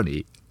is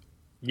funny.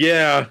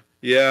 Yeah.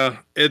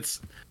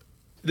 It's...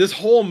 This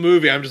whole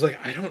movie, I'm just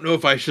like, I don't know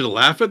if I should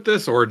laugh at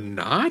this or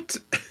not.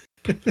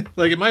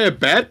 Like, am I a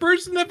bad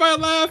person if I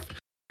laugh?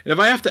 And if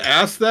I have to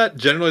ask that,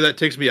 generally that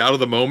takes me out of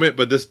the moment,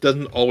 but this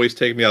doesn't always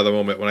take me out of the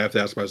moment when I have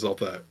to ask myself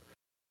that.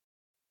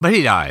 But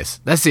he dies.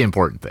 That's the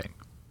important thing.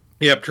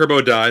 Yep,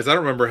 Turbo dies. I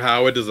don't remember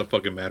how. It doesn't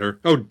fucking matter.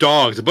 Oh,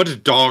 dogs. A bunch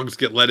of dogs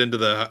get let into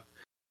the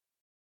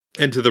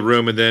into the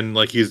room, and then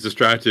like he's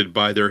distracted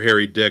by their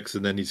hairy dicks,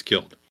 and then he's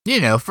killed.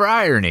 For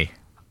irony.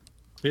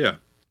 Yeah.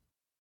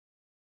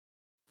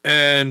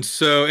 And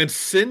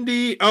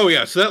Cindy. Oh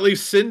yeah, so that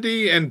leaves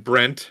Cindy and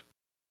Brent.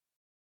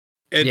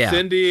 And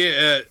Cindy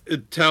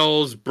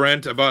tells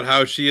Brent about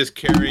how she is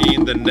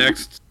carrying the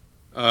next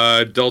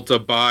Delta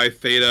Bi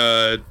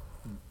Theta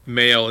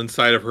male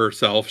inside of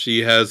herself.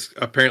 She has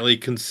apparently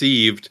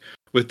conceived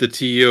with the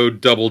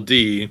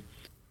TODD.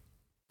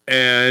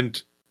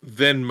 And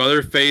then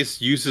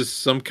Motherface uses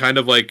some kind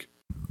of like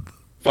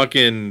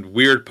fucking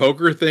weird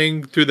poker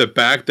thing through the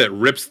back that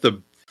rips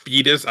the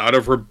fetus out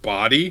of her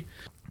body.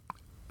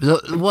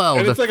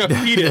 And it's like a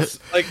fetus.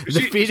 Like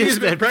the fetus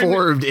that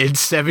formed in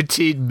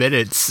 17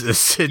 minutes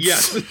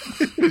since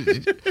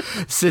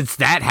since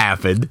that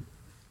happened.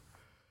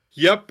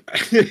 Yep.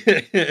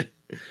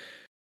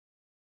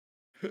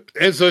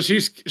 And so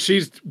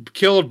she's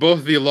killed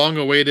both the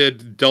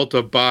long-awaited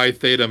Delta Bi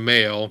Theta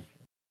male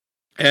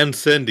and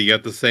Cindy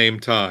at the same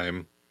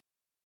time,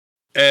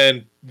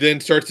 and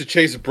then starts to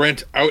chase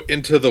Brent out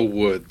into the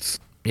woods.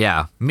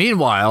 Yeah.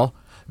 Meanwhile,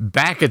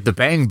 back at the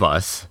Bang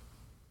Bus.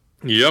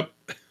 Yep.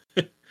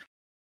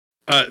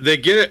 They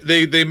get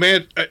it. They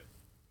man.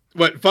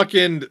 What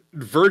fucking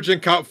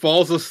virgin cop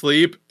falls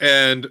asleep,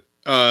 and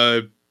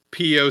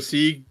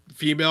POC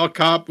female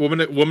cop,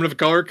 woman of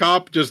color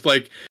cop, just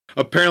like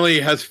apparently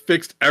has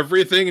fixed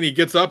everything, and he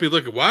gets up. He's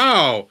like,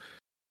 "Wow,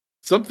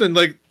 something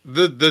like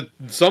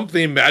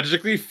something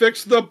magically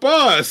fixed the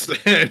bus,"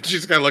 and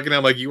she's kind of looking at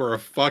him like, "You are a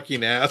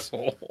fucking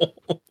asshole."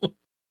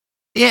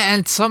 Yeah,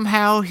 and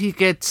somehow he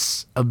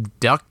gets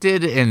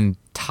abducted and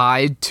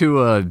tied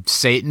to a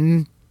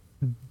Satan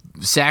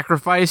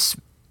sacrifice.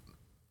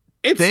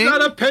 It's thing?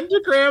 Not a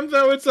pentagram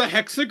though, it's a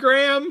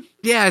hexagram.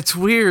 Yeah, it's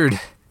weird.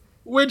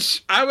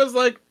 Which I was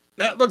like,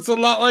 that looks a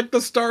lot like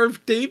the Star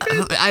of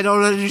David. I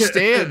don't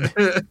understand.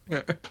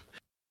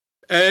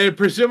 And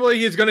presumably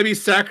he's going to be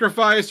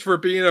sacrificed for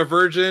being a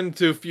virgin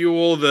to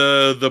fuel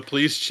the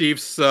police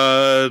chief's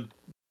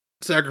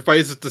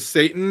sacrifices to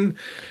Satan.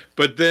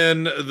 But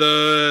then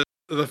the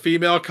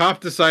female cop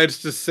decides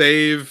to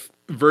save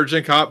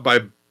virgin cop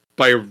by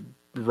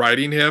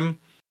riding him.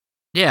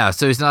 Yeah,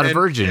 so he's not a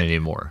virgin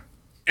anymore.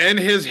 And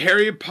his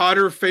Harry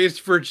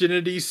Potter-faced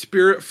virginity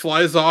spirit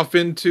flies off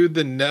into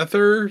the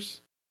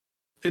nethers.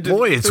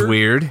 It's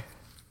weird.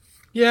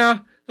 Yeah,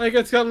 like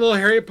it's got little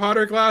Harry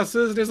Potter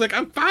glasses, and he's like,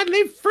 "I'm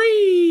finally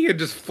free!" and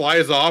just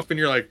flies off, and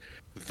you're like,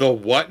 "The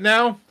what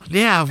now?"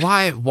 Yeah,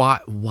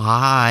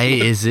 why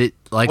is it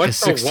like a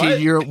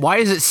 16-year-old? Why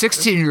is it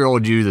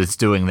 16-year-old you that's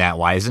doing that?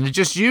 Why isn't it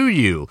just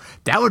you?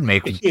 That would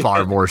make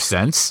far more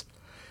sense.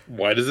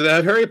 Why does it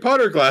have Harry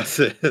Potter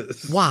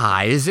glasses?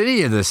 Why is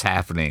any of this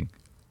happening?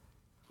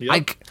 Yep.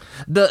 Like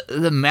the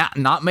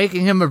not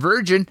making him a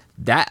virgin.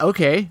 That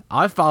okay?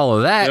 I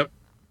follow that. Yep.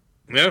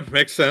 Yeah,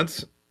 makes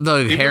sense.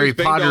 The Harry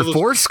Potter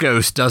Force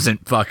Ghost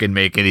doesn't fucking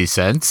make any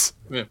sense.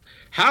 Yeah.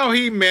 How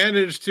he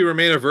managed to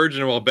remain a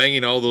virgin while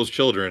banging all those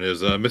children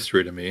is a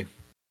mystery to me.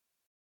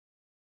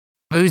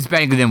 Who's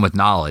banging them with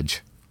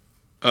knowledge?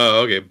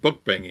 Oh, okay.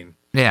 Book banging.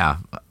 Yeah.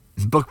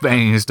 Book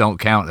bangings don't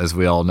count, as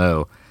we all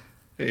know.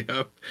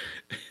 Yeah.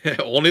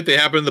 Only if they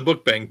happen in the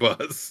book bang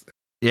bus.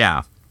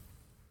 Yeah.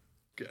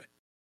 Okay.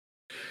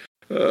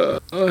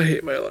 I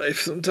hate my life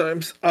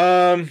sometimes.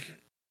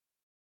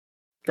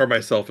 Or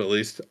myself, at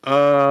least.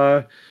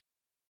 And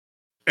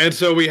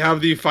so we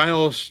have the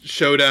final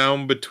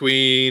showdown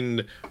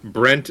between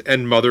Brent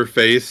and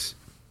Motherface.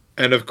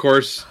 And of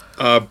course,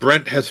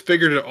 Brent has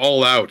figured it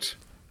all out.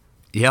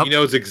 Yep. He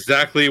knows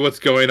exactly what's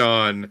going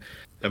on.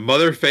 And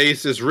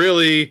Motherface is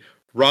really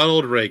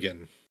Ronald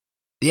Reagan.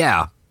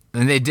 Yeah.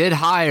 And they did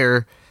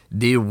hire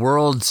the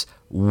world's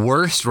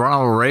worst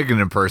Ronald Reagan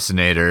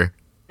impersonator.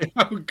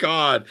 Oh,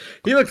 God.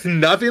 He looks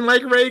nothing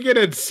like Reagan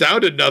and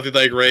sounded nothing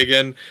like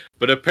Reagan,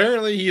 but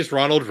apparently he's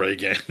Ronald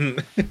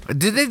Reagan.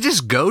 Did they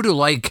just go to,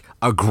 like,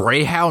 a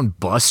Greyhound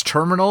bus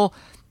terminal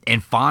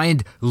and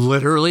find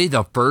literally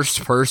the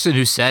first person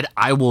who said,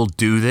 "I will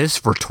do this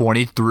for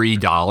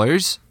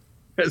 $23?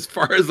 As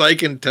far as I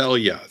can tell,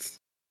 yes.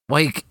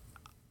 Like,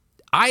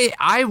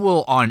 I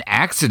will on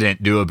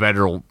accident do a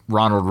better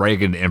Ronald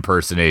Reagan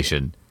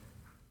impersonation.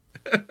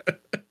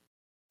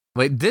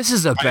 Like, this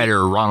is a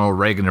better Ronald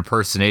Reagan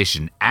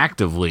impersonation,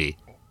 actively.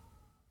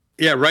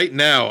 Yeah, right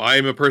now, I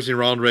am impersonating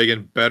Ronald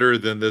Reagan better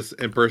than this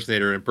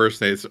impersonator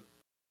impersonates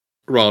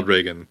Ronald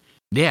Reagan.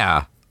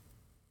 Yeah.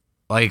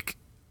 Like,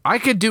 I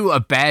could do a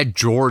bad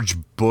George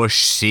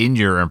Bush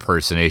Sr.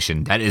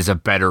 impersonation. That is a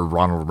better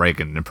Ronald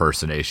Reagan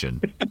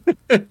impersonation.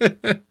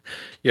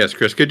 Yes,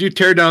 Chris. Could you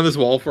tear down this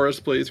wall for us,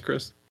 please,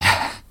 Chris?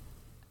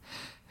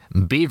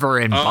 Beaver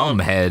and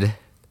Bumhead.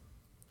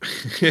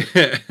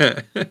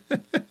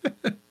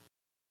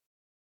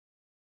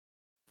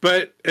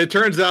 But it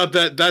turns out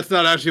that that's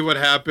not actually what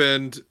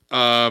happened.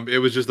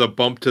 It was just a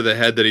bump to the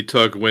head that he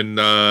took when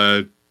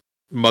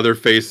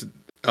Motherface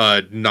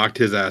knocked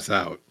his ass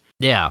out.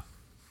 Yeah.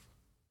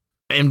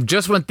 And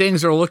just when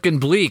things are looking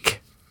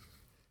bleak,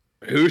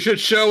 who should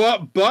show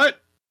up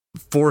but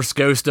Force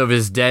Ghost of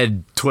his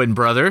dead twin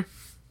brother?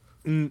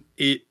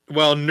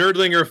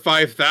 Nerdlinger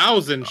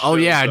 5000 Oh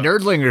shows yeah, up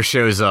Nerdlinger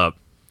shows up.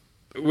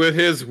 with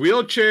his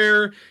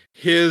wheelchair,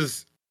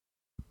 his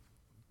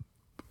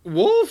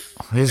wolf,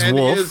 His and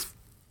his wolf,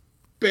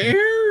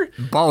 bear,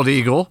 bald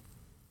eagle.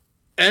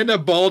 and a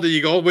bald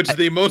eagle, which is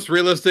the most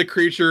realistic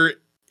creature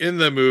in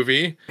the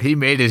movie. He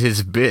made it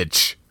his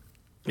bitch.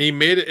 He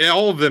made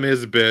all of them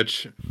his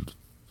bitch,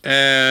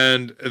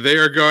 and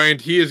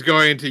he is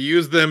going to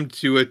use them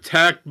to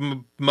attack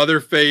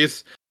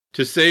Motherface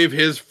to save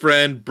his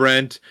friend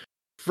Brent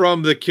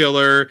from the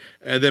killer.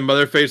 And then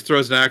Motherface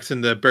throws an axe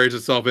and that buries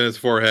itself in his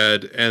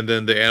forehead, and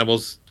then the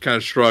animals kind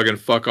of shrug and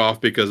fuck off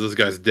because this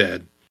guy's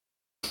dead.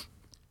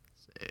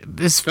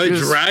 They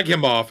drag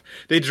him off.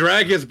 They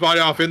drag his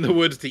body off in the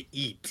woods to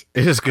eat.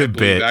 It is a good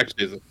bit.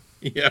 Actually,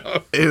 yeah,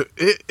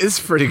 it's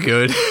pretty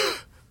good.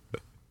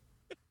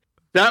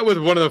 That was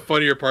one of the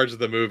funnier parts of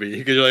the movie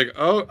because you're like,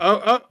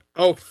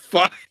 oh,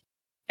 fuck,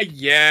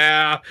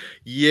 yeah,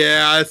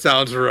 that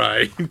sounds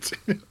right.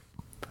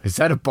 Is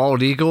that a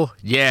bald eagle?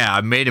 Yeah,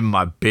 I made him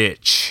my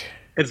bitch.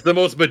 It's the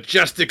most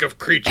majestic of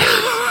creatures.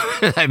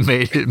 I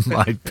made it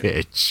my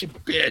bitch.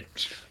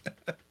 Bitch.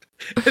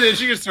 And then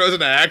she just throws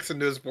an axe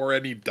into his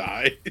forehead and he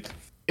dies.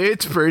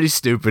 It's pretty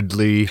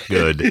stupidly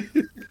good.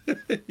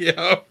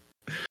 Yeah.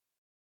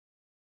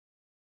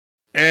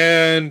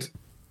 And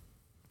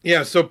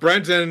yeah, so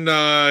Brent and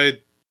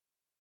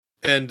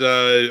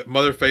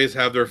Motherface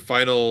have their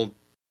final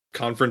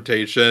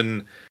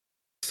confrontation.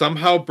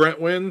 Somehow Brent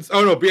wins.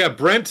 Oh no, but yeah,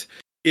 Brent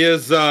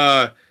is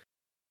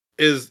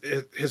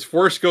his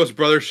Force Ghost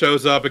brother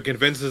shows up and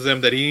convinces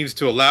him that he needs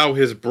to allow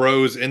his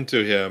bros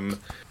into him.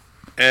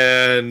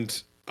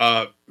 And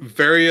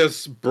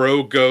various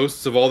bro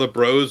ghosts of all the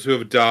bros who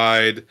have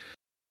died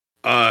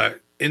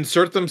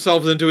insert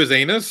themselves into his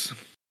anus.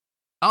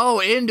 Oh,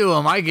 into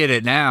him. I get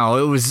it now.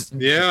 It was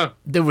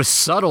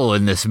subtle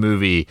in this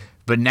movie,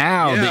 but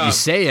now that you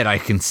say it, I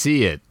can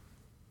see it.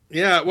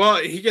 Yeah, well,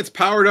 he gets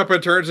powered up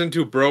and turns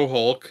into Bro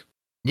Hulk.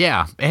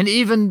 Yeah, and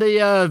even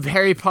the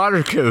Harry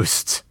Potter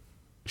ghost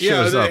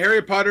shows up.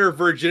 Harry Potter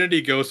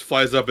virginity ghost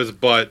flies up his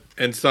butt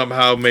and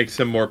somehow makes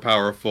him more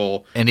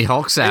powerful. And he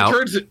hulks out.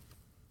 Turns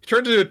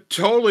into a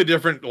totally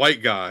different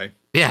white guy.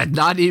 Yeah,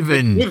 not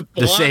even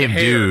the same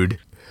hair. Dude.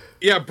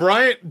 Yeah,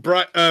 Brent,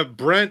 Brock,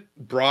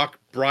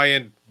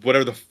 Brian,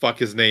 whatever the fuck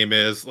his name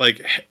is,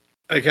 like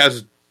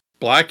has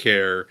black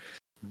hair,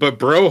 but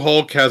Bro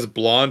Hulk has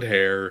blonde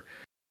hair.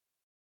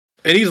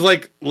 And he's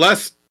like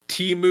less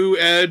Temu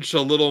Edge,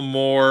 a little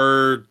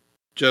more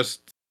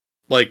just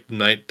like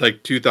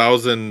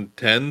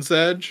 2010s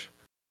Edge.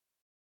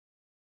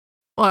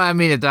 Well, I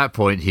mean, at that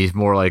point, he's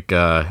more like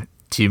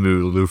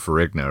Temu Lou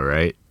Ferrigno,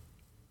 right?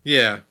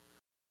 Yeah,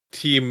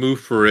 Temu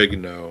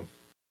Ferrigno.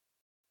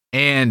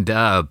 And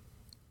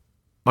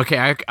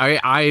okay,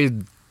 I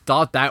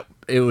thought that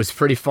it was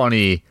pretty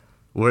funny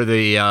where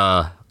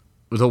the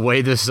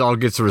way this all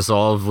gets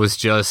resolved was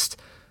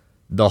just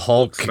the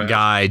Hulk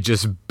guy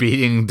just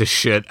beating the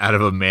shit out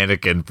of a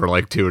mannequin for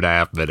like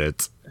 2.5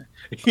 minutes.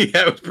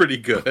 Yeah, it was pretty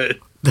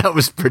good. That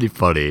was pretty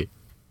funny.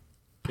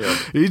 Yeah.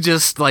 He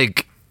just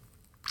like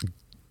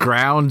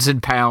grounds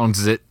and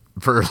pounds it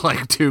for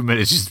like 2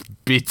 minutes, just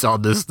beats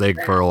on this thing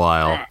for a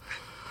while.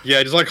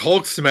 Yeah, just like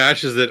Hulk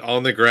smashes it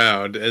on the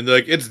ground, and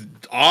like it's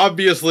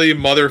obviously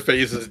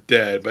Motherface is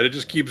dead, but it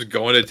just keeps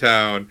going to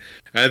town,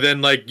 and then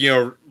like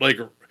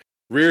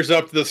rears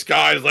up to the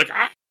sky, is like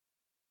ah!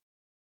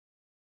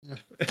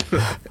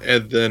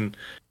 And then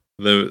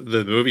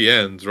the movie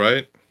ends,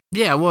 right?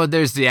 Yeah, well,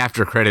 there's the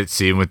after credit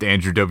scene with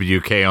Andrew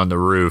WK on the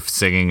roof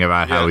singing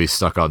about how he's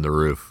stuck on the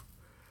roof.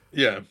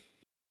 Yeah.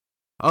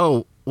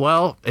 Oh,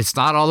 well, it's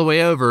not all the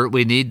way over.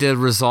 We need to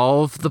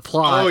resolve the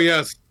plot. Oh,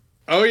 yes.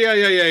 Oh,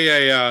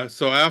 yeah.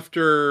 So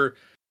after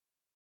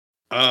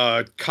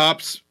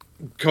cops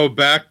go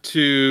back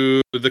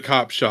to the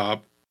cop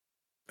shop,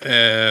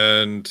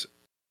 and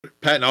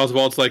Patton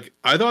Oswalt's like,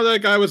 I thought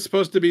that guy was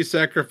supposed to be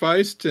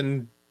sacrificed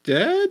and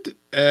dead?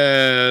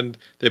 And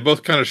they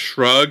both kind of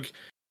shrug.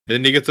 And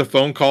then he gets a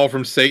phone call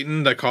from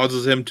Satan that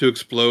causes him to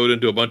explode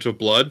into a bunch of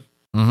blood.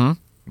 Mm-hmm.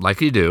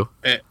 Like you do.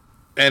 And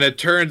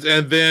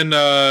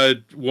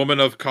then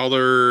woman of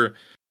color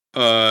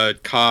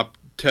cop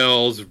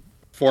tells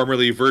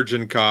formerly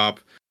virgin cop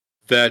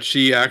that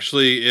she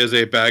actually is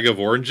a bag of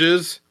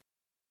oranges.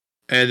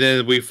 And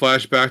then we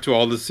flash back to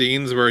all the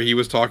scenes where he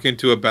was talking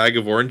to a bag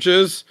of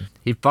oranges.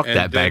 He fucked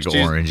that bag of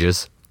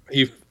oranges.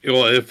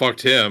 It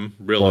fucked him,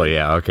 really. Oh,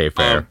 yeah, okay,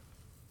 fair.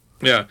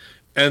 Yeah.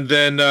 And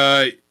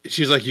then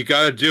she's like, you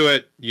gotta do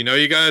it. You know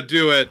you gotta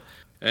do it.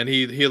 And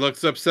he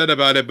looks upset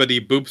about it, but he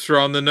boops her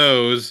on the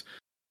nose,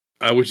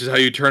 which is how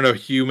you turn a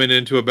human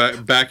into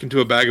back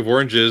into a bag of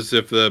oranges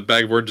if the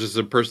bag of oranges is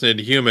a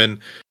impersonated human.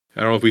 I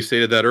don't know if we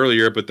stated that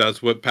earlier, but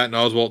that's what Patton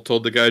Oswalt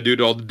told the guy to do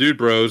to all the dude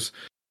bros.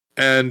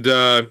 And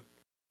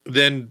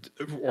then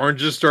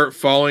oranges start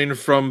falling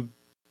from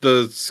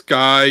the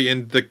sky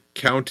in the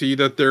county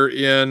that they're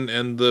in,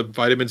 and the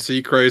vitamin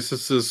C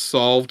crisis is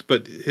solved,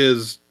 but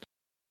his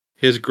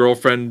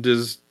girlfriend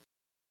is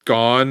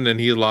gone, and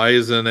he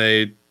lies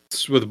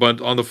with a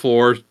bunch on the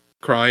floor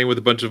crying with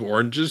a bunch of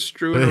oranges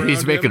strewn around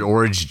He's making him.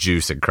 orange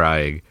juice and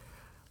crying.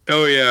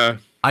 Oh yeah.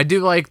 I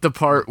do like the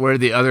part where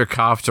the other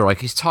cops are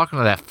like, he's talking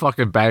to that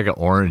fucking bag of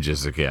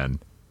oranges again.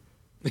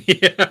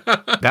 Yeah.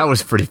 That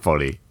was pretty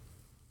funny.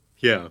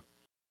 Yeah.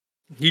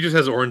 He just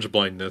has orange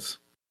blindness.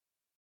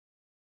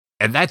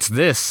 And that's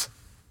this.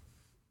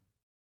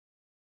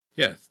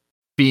 Yes.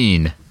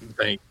 Bean.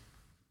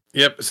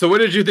 Yep. So what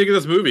did you think of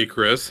this movie,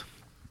 Chris?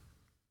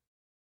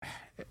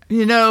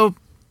 You know,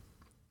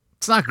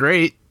 it's not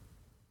great.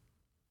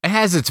 It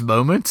has its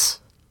moments.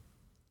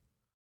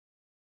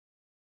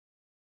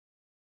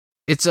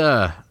 It's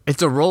a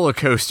roller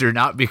coaster,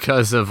 not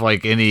because of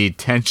like any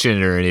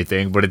tension or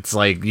anything, but it's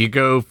like you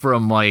go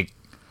from like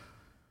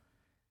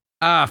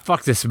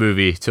fuck this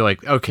movie to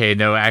like, okay,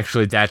 no,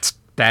 actually that's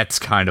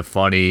kind of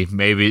funny.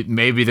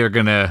 Maybe they're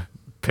gonna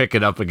pick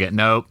it up again.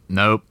 Nope.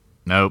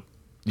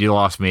 You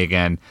lost me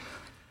again.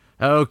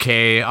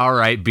 Okay, all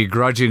right,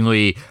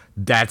 begrudgingly,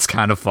 that's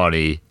kind of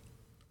funny.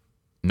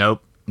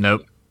 Nope,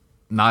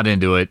 not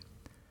into it.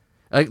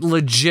 Like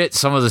legit,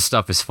 some of the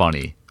stuff is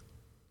funny.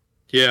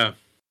 Yeah.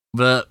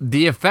 The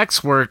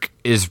effects work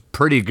is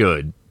pretty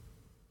good.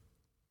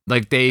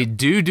 Like they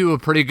do a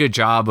pretty good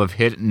job of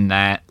hitting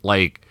that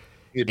like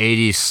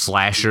 80s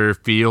slasher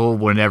feel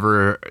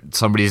whenever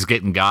somebody's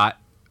getting got.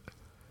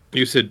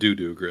 You said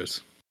doo-doo,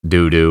 Chris.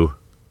 Doo-doo.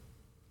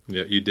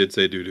 Yeah, you did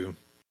say doo-doo.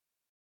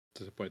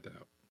 Just to point that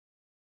out.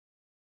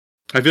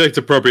 I feel like it's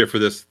appropriate for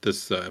this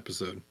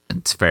episode.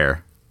 It's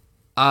fair.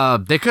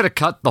 They could have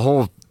cut the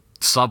whole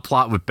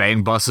subplot with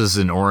bang buses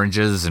and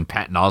oranges and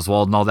Patton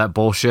Oswalt and all that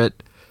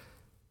bullshit.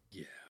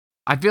 Yeah.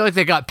 I feel like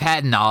they got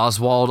Patton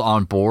Oswalt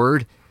on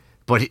board,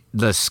 but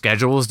the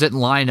schedules didn't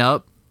line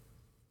up.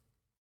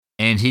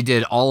 And he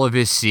did all of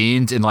his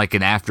scenes in like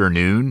an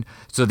afternoon,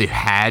 so they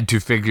had to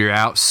figure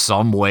out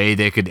some way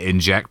they could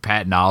inject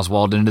Patton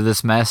Oswalt into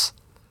this mess.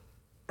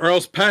 Or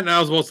else Patton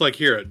Oswalt's like,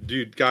 here,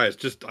 dude, guys,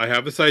 I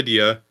have this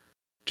idea.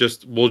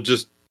 We'll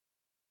just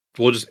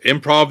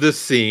improv this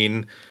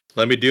scene.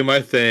 Let me do my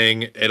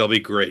thing. It'll be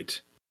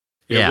great.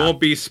 It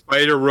won't be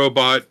spider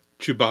robot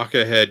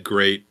Chewbacca head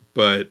great,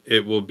 but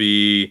it will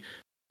be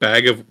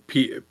bags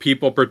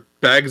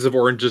of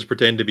oranges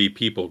pretend to be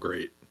people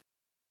great.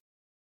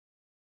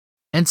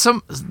 And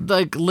some,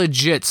 like,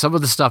 legit, some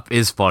of the stuff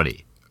is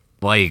funny.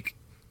 Like,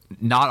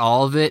 not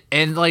all of it.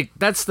 And, like,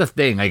 that's the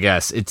thing, I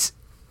guess. It's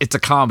a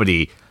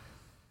comedy.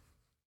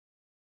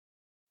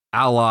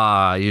 A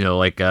la,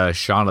 like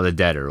Shaun of the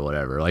Dead or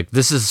whatever. Like,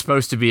 this is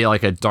supposed to be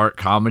like a dark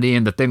comedy,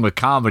 and the thing with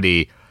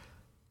comedy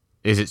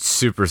is it's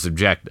super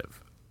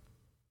subjective.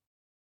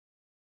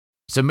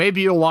 So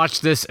maybe you'll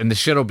watch this and the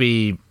shit'll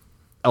be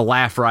a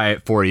laugh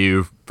riot for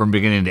you from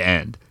beginning to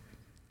end.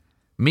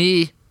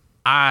 Me,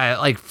 I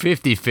like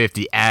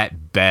 50-50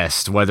 at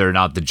best whether or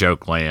not the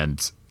joke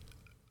lands.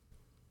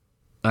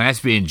 And that's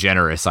being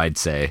generous, I'd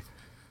say.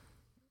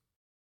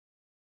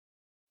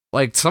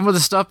 Like, some of the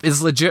stuff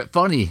is legit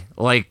funny.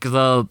 Like,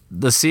 the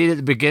scene at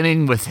the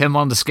beginning with him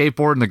on the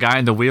skateboard and the guy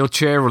in the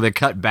wheelchair where they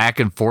cut back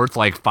and forth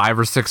like 5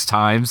 or 6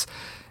 times.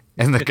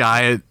 And the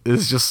guy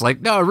is just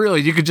like, no,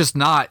 really, you could just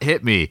not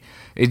hit me.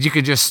 And you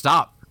could just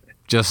stop.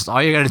 Just,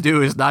 all you gotta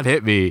do is not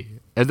hit me.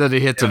 And then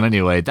he hits him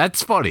anyway.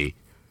 That's funny.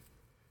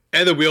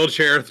 And the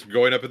wheelchair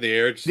going up in the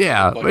air.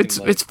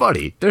 It's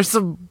funny. There's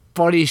some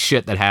funny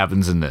shit that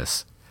happens in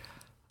this.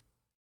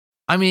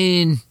 I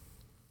mean,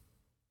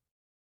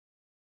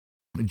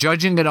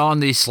 judging it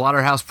on the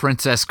Slaughterhouse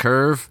Princess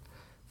curve,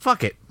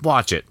 fuck it,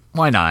 watch it.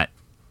 Why not?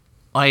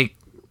 Like,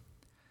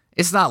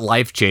 it's not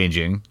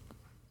life-changing,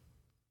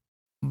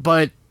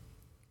 but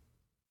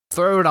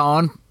throw it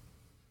on.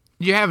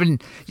 You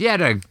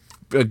had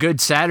a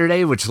good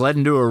Saturday, which led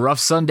into a rough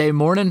Sunday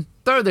morning.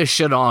 Throw this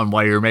shit on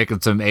while you're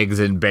making some eggs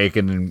and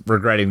bacon and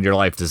regretting your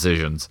life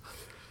decisions.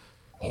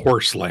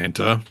 Horse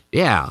Lanta.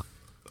 Yeah.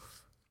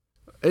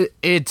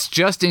 It's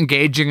just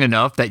engaging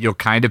enough that you'll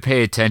kind of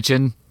pay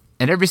attention.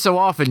 And every so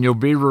often, you'll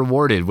be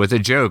rewarded with a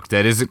joke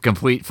that isn't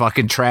complete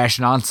fucking trash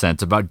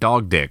nonsense about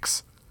dog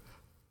dicks.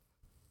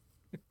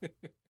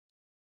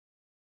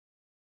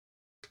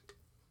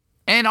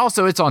 And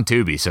also, it's on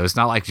Tubi, so it's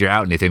not like you're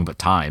out anything but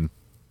time.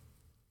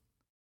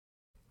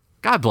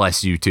 God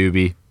bless you,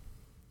 Tubi.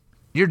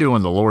 You're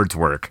doing the Lord's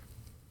work.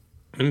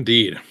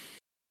 Indeed.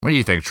 What do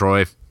you think,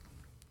 Troy?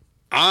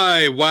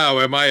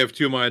 Am I of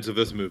two minds of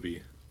this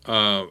movie?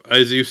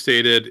 As you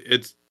stated,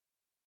 it's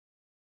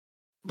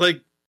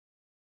like,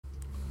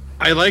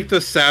 I like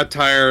the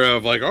satire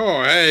of like,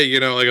 oh, hey,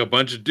 like a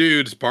bunch of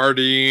dudes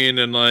partying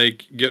and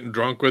like getting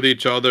drunk with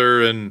each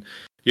other, and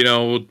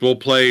we'll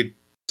play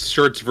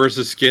shirts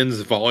versus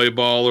skins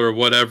volleyball or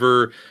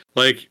whatever.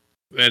 Like,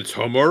 it's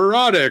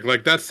homoerotic.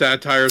 Like, that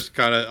satire's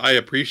kind of, I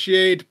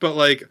appreciate, but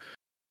like,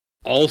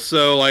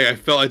 also, like, I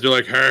felt like they're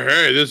like,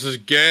 hey, this is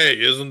gay,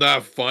 isn't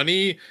that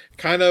funny?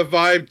 Kind of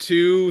vibe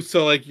too.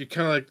 So like, you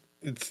kind of like,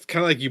 it's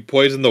kind of like you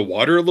poison the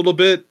water a little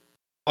bit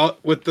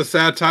with the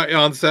satire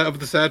on set of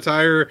the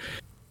satire.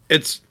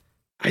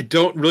 I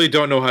don't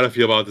know how to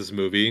feel about this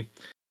movie.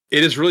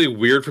 It is really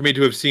weird for me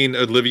to have seen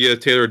Olivia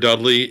Taylor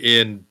Dudley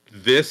in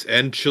this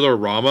and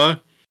Chillerama.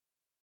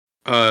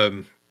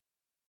 Um,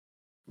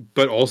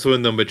 but also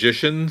in The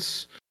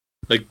Magicians.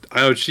 Like,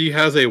 I know she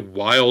has a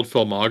wild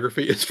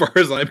filmography as far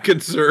as I'm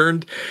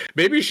concerned.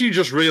 Maybe she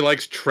just really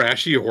likes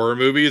trashy horror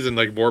movies, and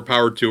like more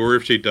power to her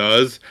if she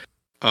does.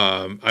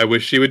 I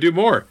wish she would do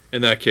more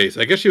in that case.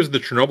 I guess she was in the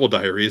Chernobyl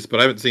Diaries, but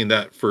I haven't seen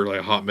that for like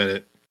a hot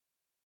minute.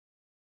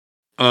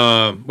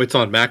 It's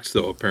on Max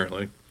though,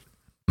 apparently.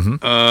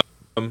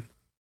 Mm-hmm.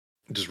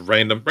 Just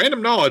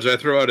random knowledge I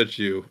throw out at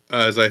you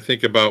as I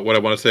think about what I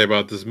want to say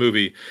about this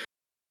movie.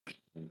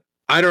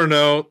 I don't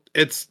know.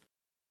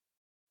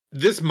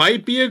 This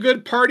might be a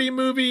good party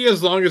movie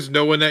as long as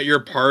no one at your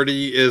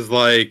party is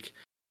like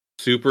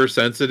super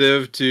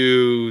sensitive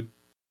to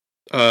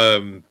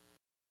I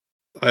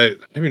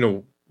don't even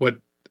know what,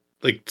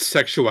 like,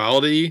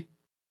 sexuality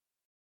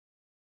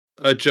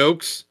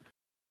jokes,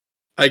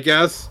 I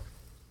guess.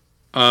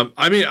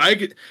 I mean,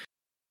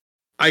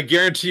 I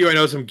guarantee you, I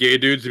know some gay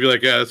dudes to be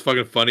like, yeah, that's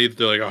fucking funny.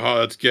 They're like, oh,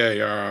 that's gay.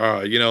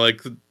 You know,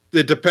 like,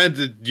 it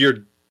depends. You're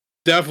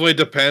definitely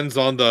depends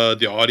on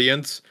the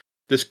audience.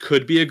 This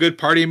could be a good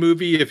party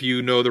movie if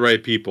you know the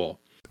right people.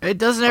 It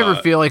doesn't ever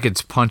feel like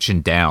it's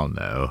punching down,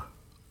 though.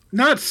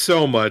 Not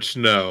so much,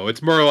 no.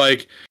 It's more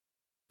like,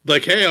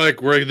 hey,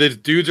 like, we're the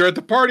dudes are at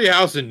the party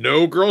house and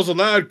no girls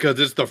allowed because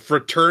it's the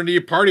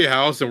fraternity party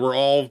house and we're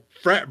all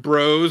frat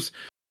bros,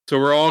 so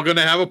we're all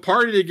gonna have a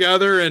party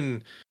together.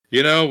 And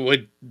you know,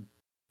 like,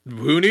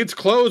 who needs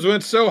clothes when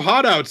it's so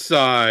hot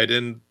outside?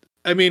 And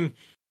I mean,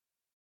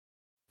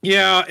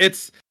 yeah,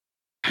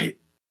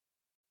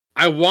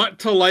 I want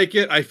to like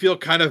it. I feel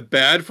kind of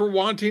bad for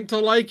wanting to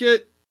like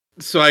it,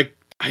 so I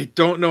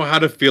don't know how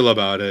to feel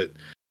about it.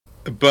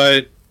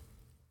 But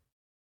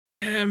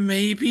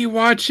maybe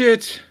watch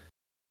it.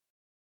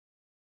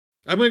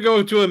 I'm gonna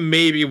go to a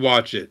maybe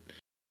watch it.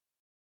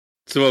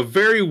 So a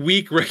very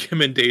weak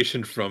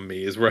recommendation from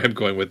me is where I'm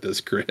going with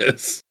this,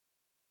 Chris.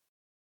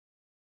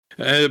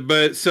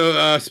 But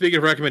speaking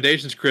of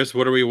recommendations, Chris,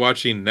 what are we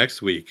watching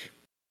next week?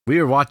 We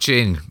are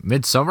watching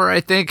Midsummer,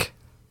 I think.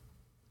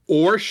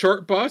 Or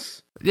Short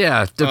Bus?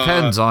 Yeah, it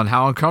depends on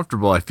how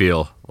uncomfortable I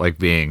feel like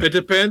being. It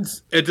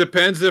depends. It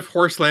depends if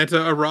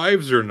Horselanta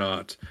arrives or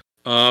not.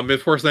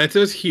 If Horselanta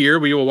is here,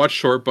 we will watch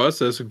Short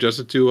Bus, as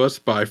suggested to us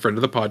by a friend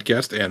of the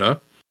podcast,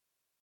 Anna.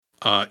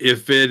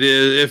 If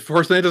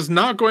Horselanta is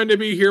not going to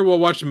be here, we'll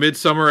watch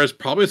Midsummer, as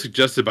probably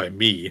suggested by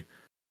me.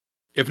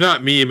 If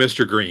not me,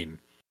 Mr. Green.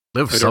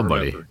 Live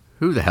somebody.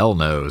 Who the hell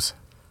knows?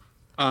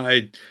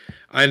 I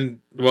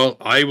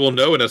will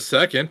know in a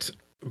second.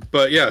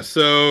 But yeah,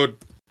 so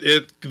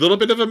it's a little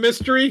bit of a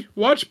mystery.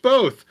 Watch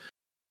both.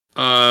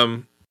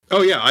 Oh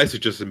yeah, I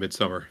suggested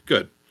Midsummer.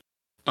 Good.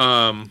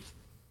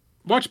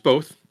 Watch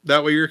both.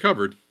 That way you're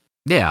covered.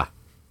 Yeah.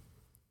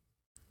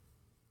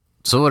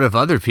 So what if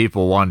other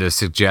people wanted to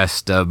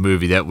suggest a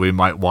movie that we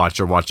might watch,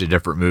 or watch a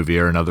different movie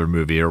or another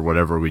movie or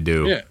whatever we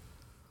do? Yeah.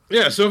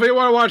 Yeah, so if they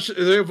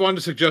want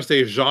to suggest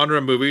a genre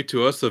movie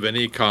to us of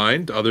any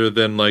kind, other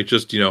than like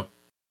just, you know,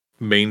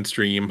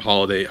 mainstream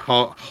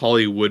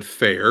Hollywood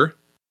fare,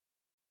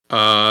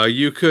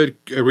 you could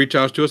reach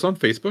out to us on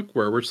Facebook,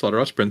 where we're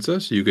Slaughterhouse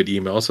Princess. You could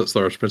email us at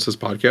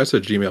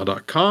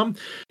slaughterhouseprincesspodcast@gmail.com.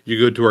 You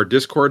go to our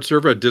Discord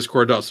server at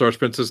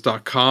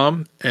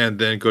discord.slaughterhouseprincess.com, and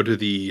then go to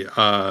the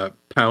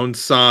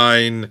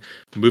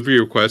 # movie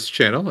request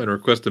channel and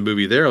request a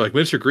movie there, like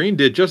Mr. Green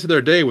did just the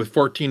other day with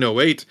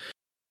 1408.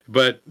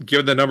 But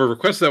given the number of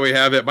requests that we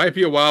have, it might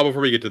be a while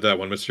before we get to that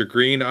one, Mr.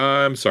 Green.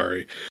 I'm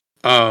sorry.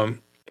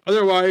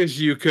 Otherwise,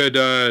 you could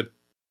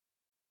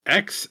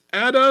X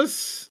at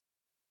us,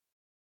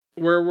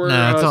 where we're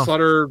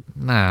Slaughter.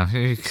 No,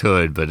 you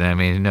could, but I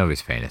mean,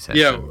 nobody's paying attention.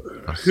 Yeah,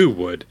 who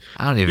would?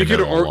 I don't even know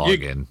the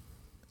login.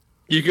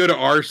 You go to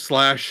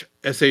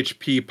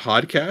r/SHP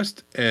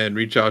podcast and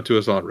reach out to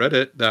us on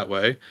Reddit that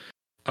way.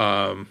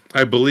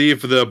 I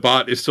believe the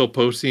bot is still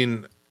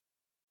posting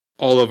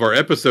all of our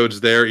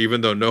episodes there,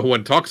 even though no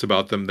one talks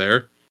about them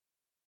there.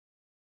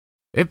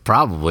 The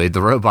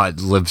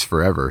robot lives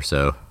forever,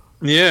 so.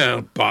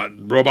 Yeah,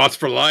 robots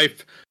for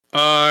life.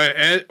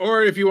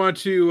 Or if you want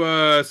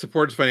to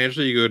support us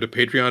financially, you go to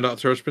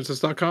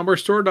patreon.slaughterhouseprincess.com or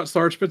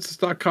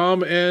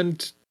store.slaughterhouseprincess.com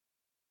and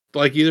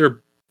like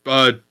either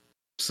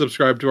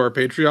subscribe to our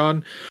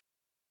Patreon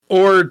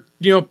or,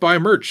 you know, buy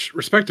merch,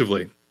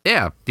 respectively.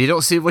 Yeah, if you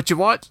don't see what you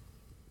want,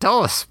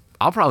 tell us.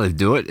 I'll probably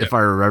do it if I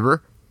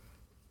remember.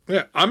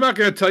 Yeah, I'm not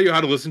going to tell you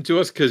how to listen to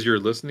us because you're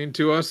listening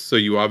to us, so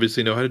you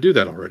obviously know how to do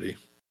that already.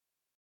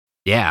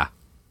 Yeah.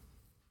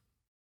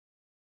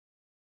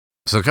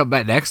 So come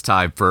back next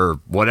time for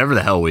whatever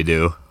the hell we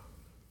do.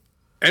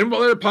 And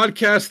we'll let a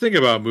podcast think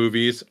about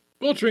movies.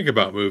 We'll drink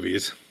about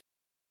movies.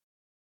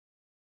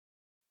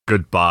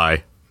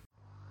 Goodbye.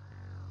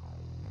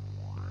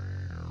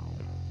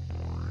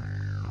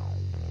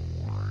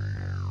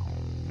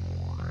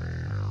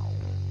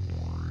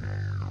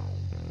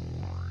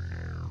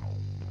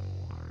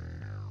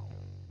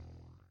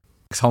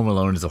 Home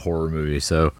Alone is a horror movie, so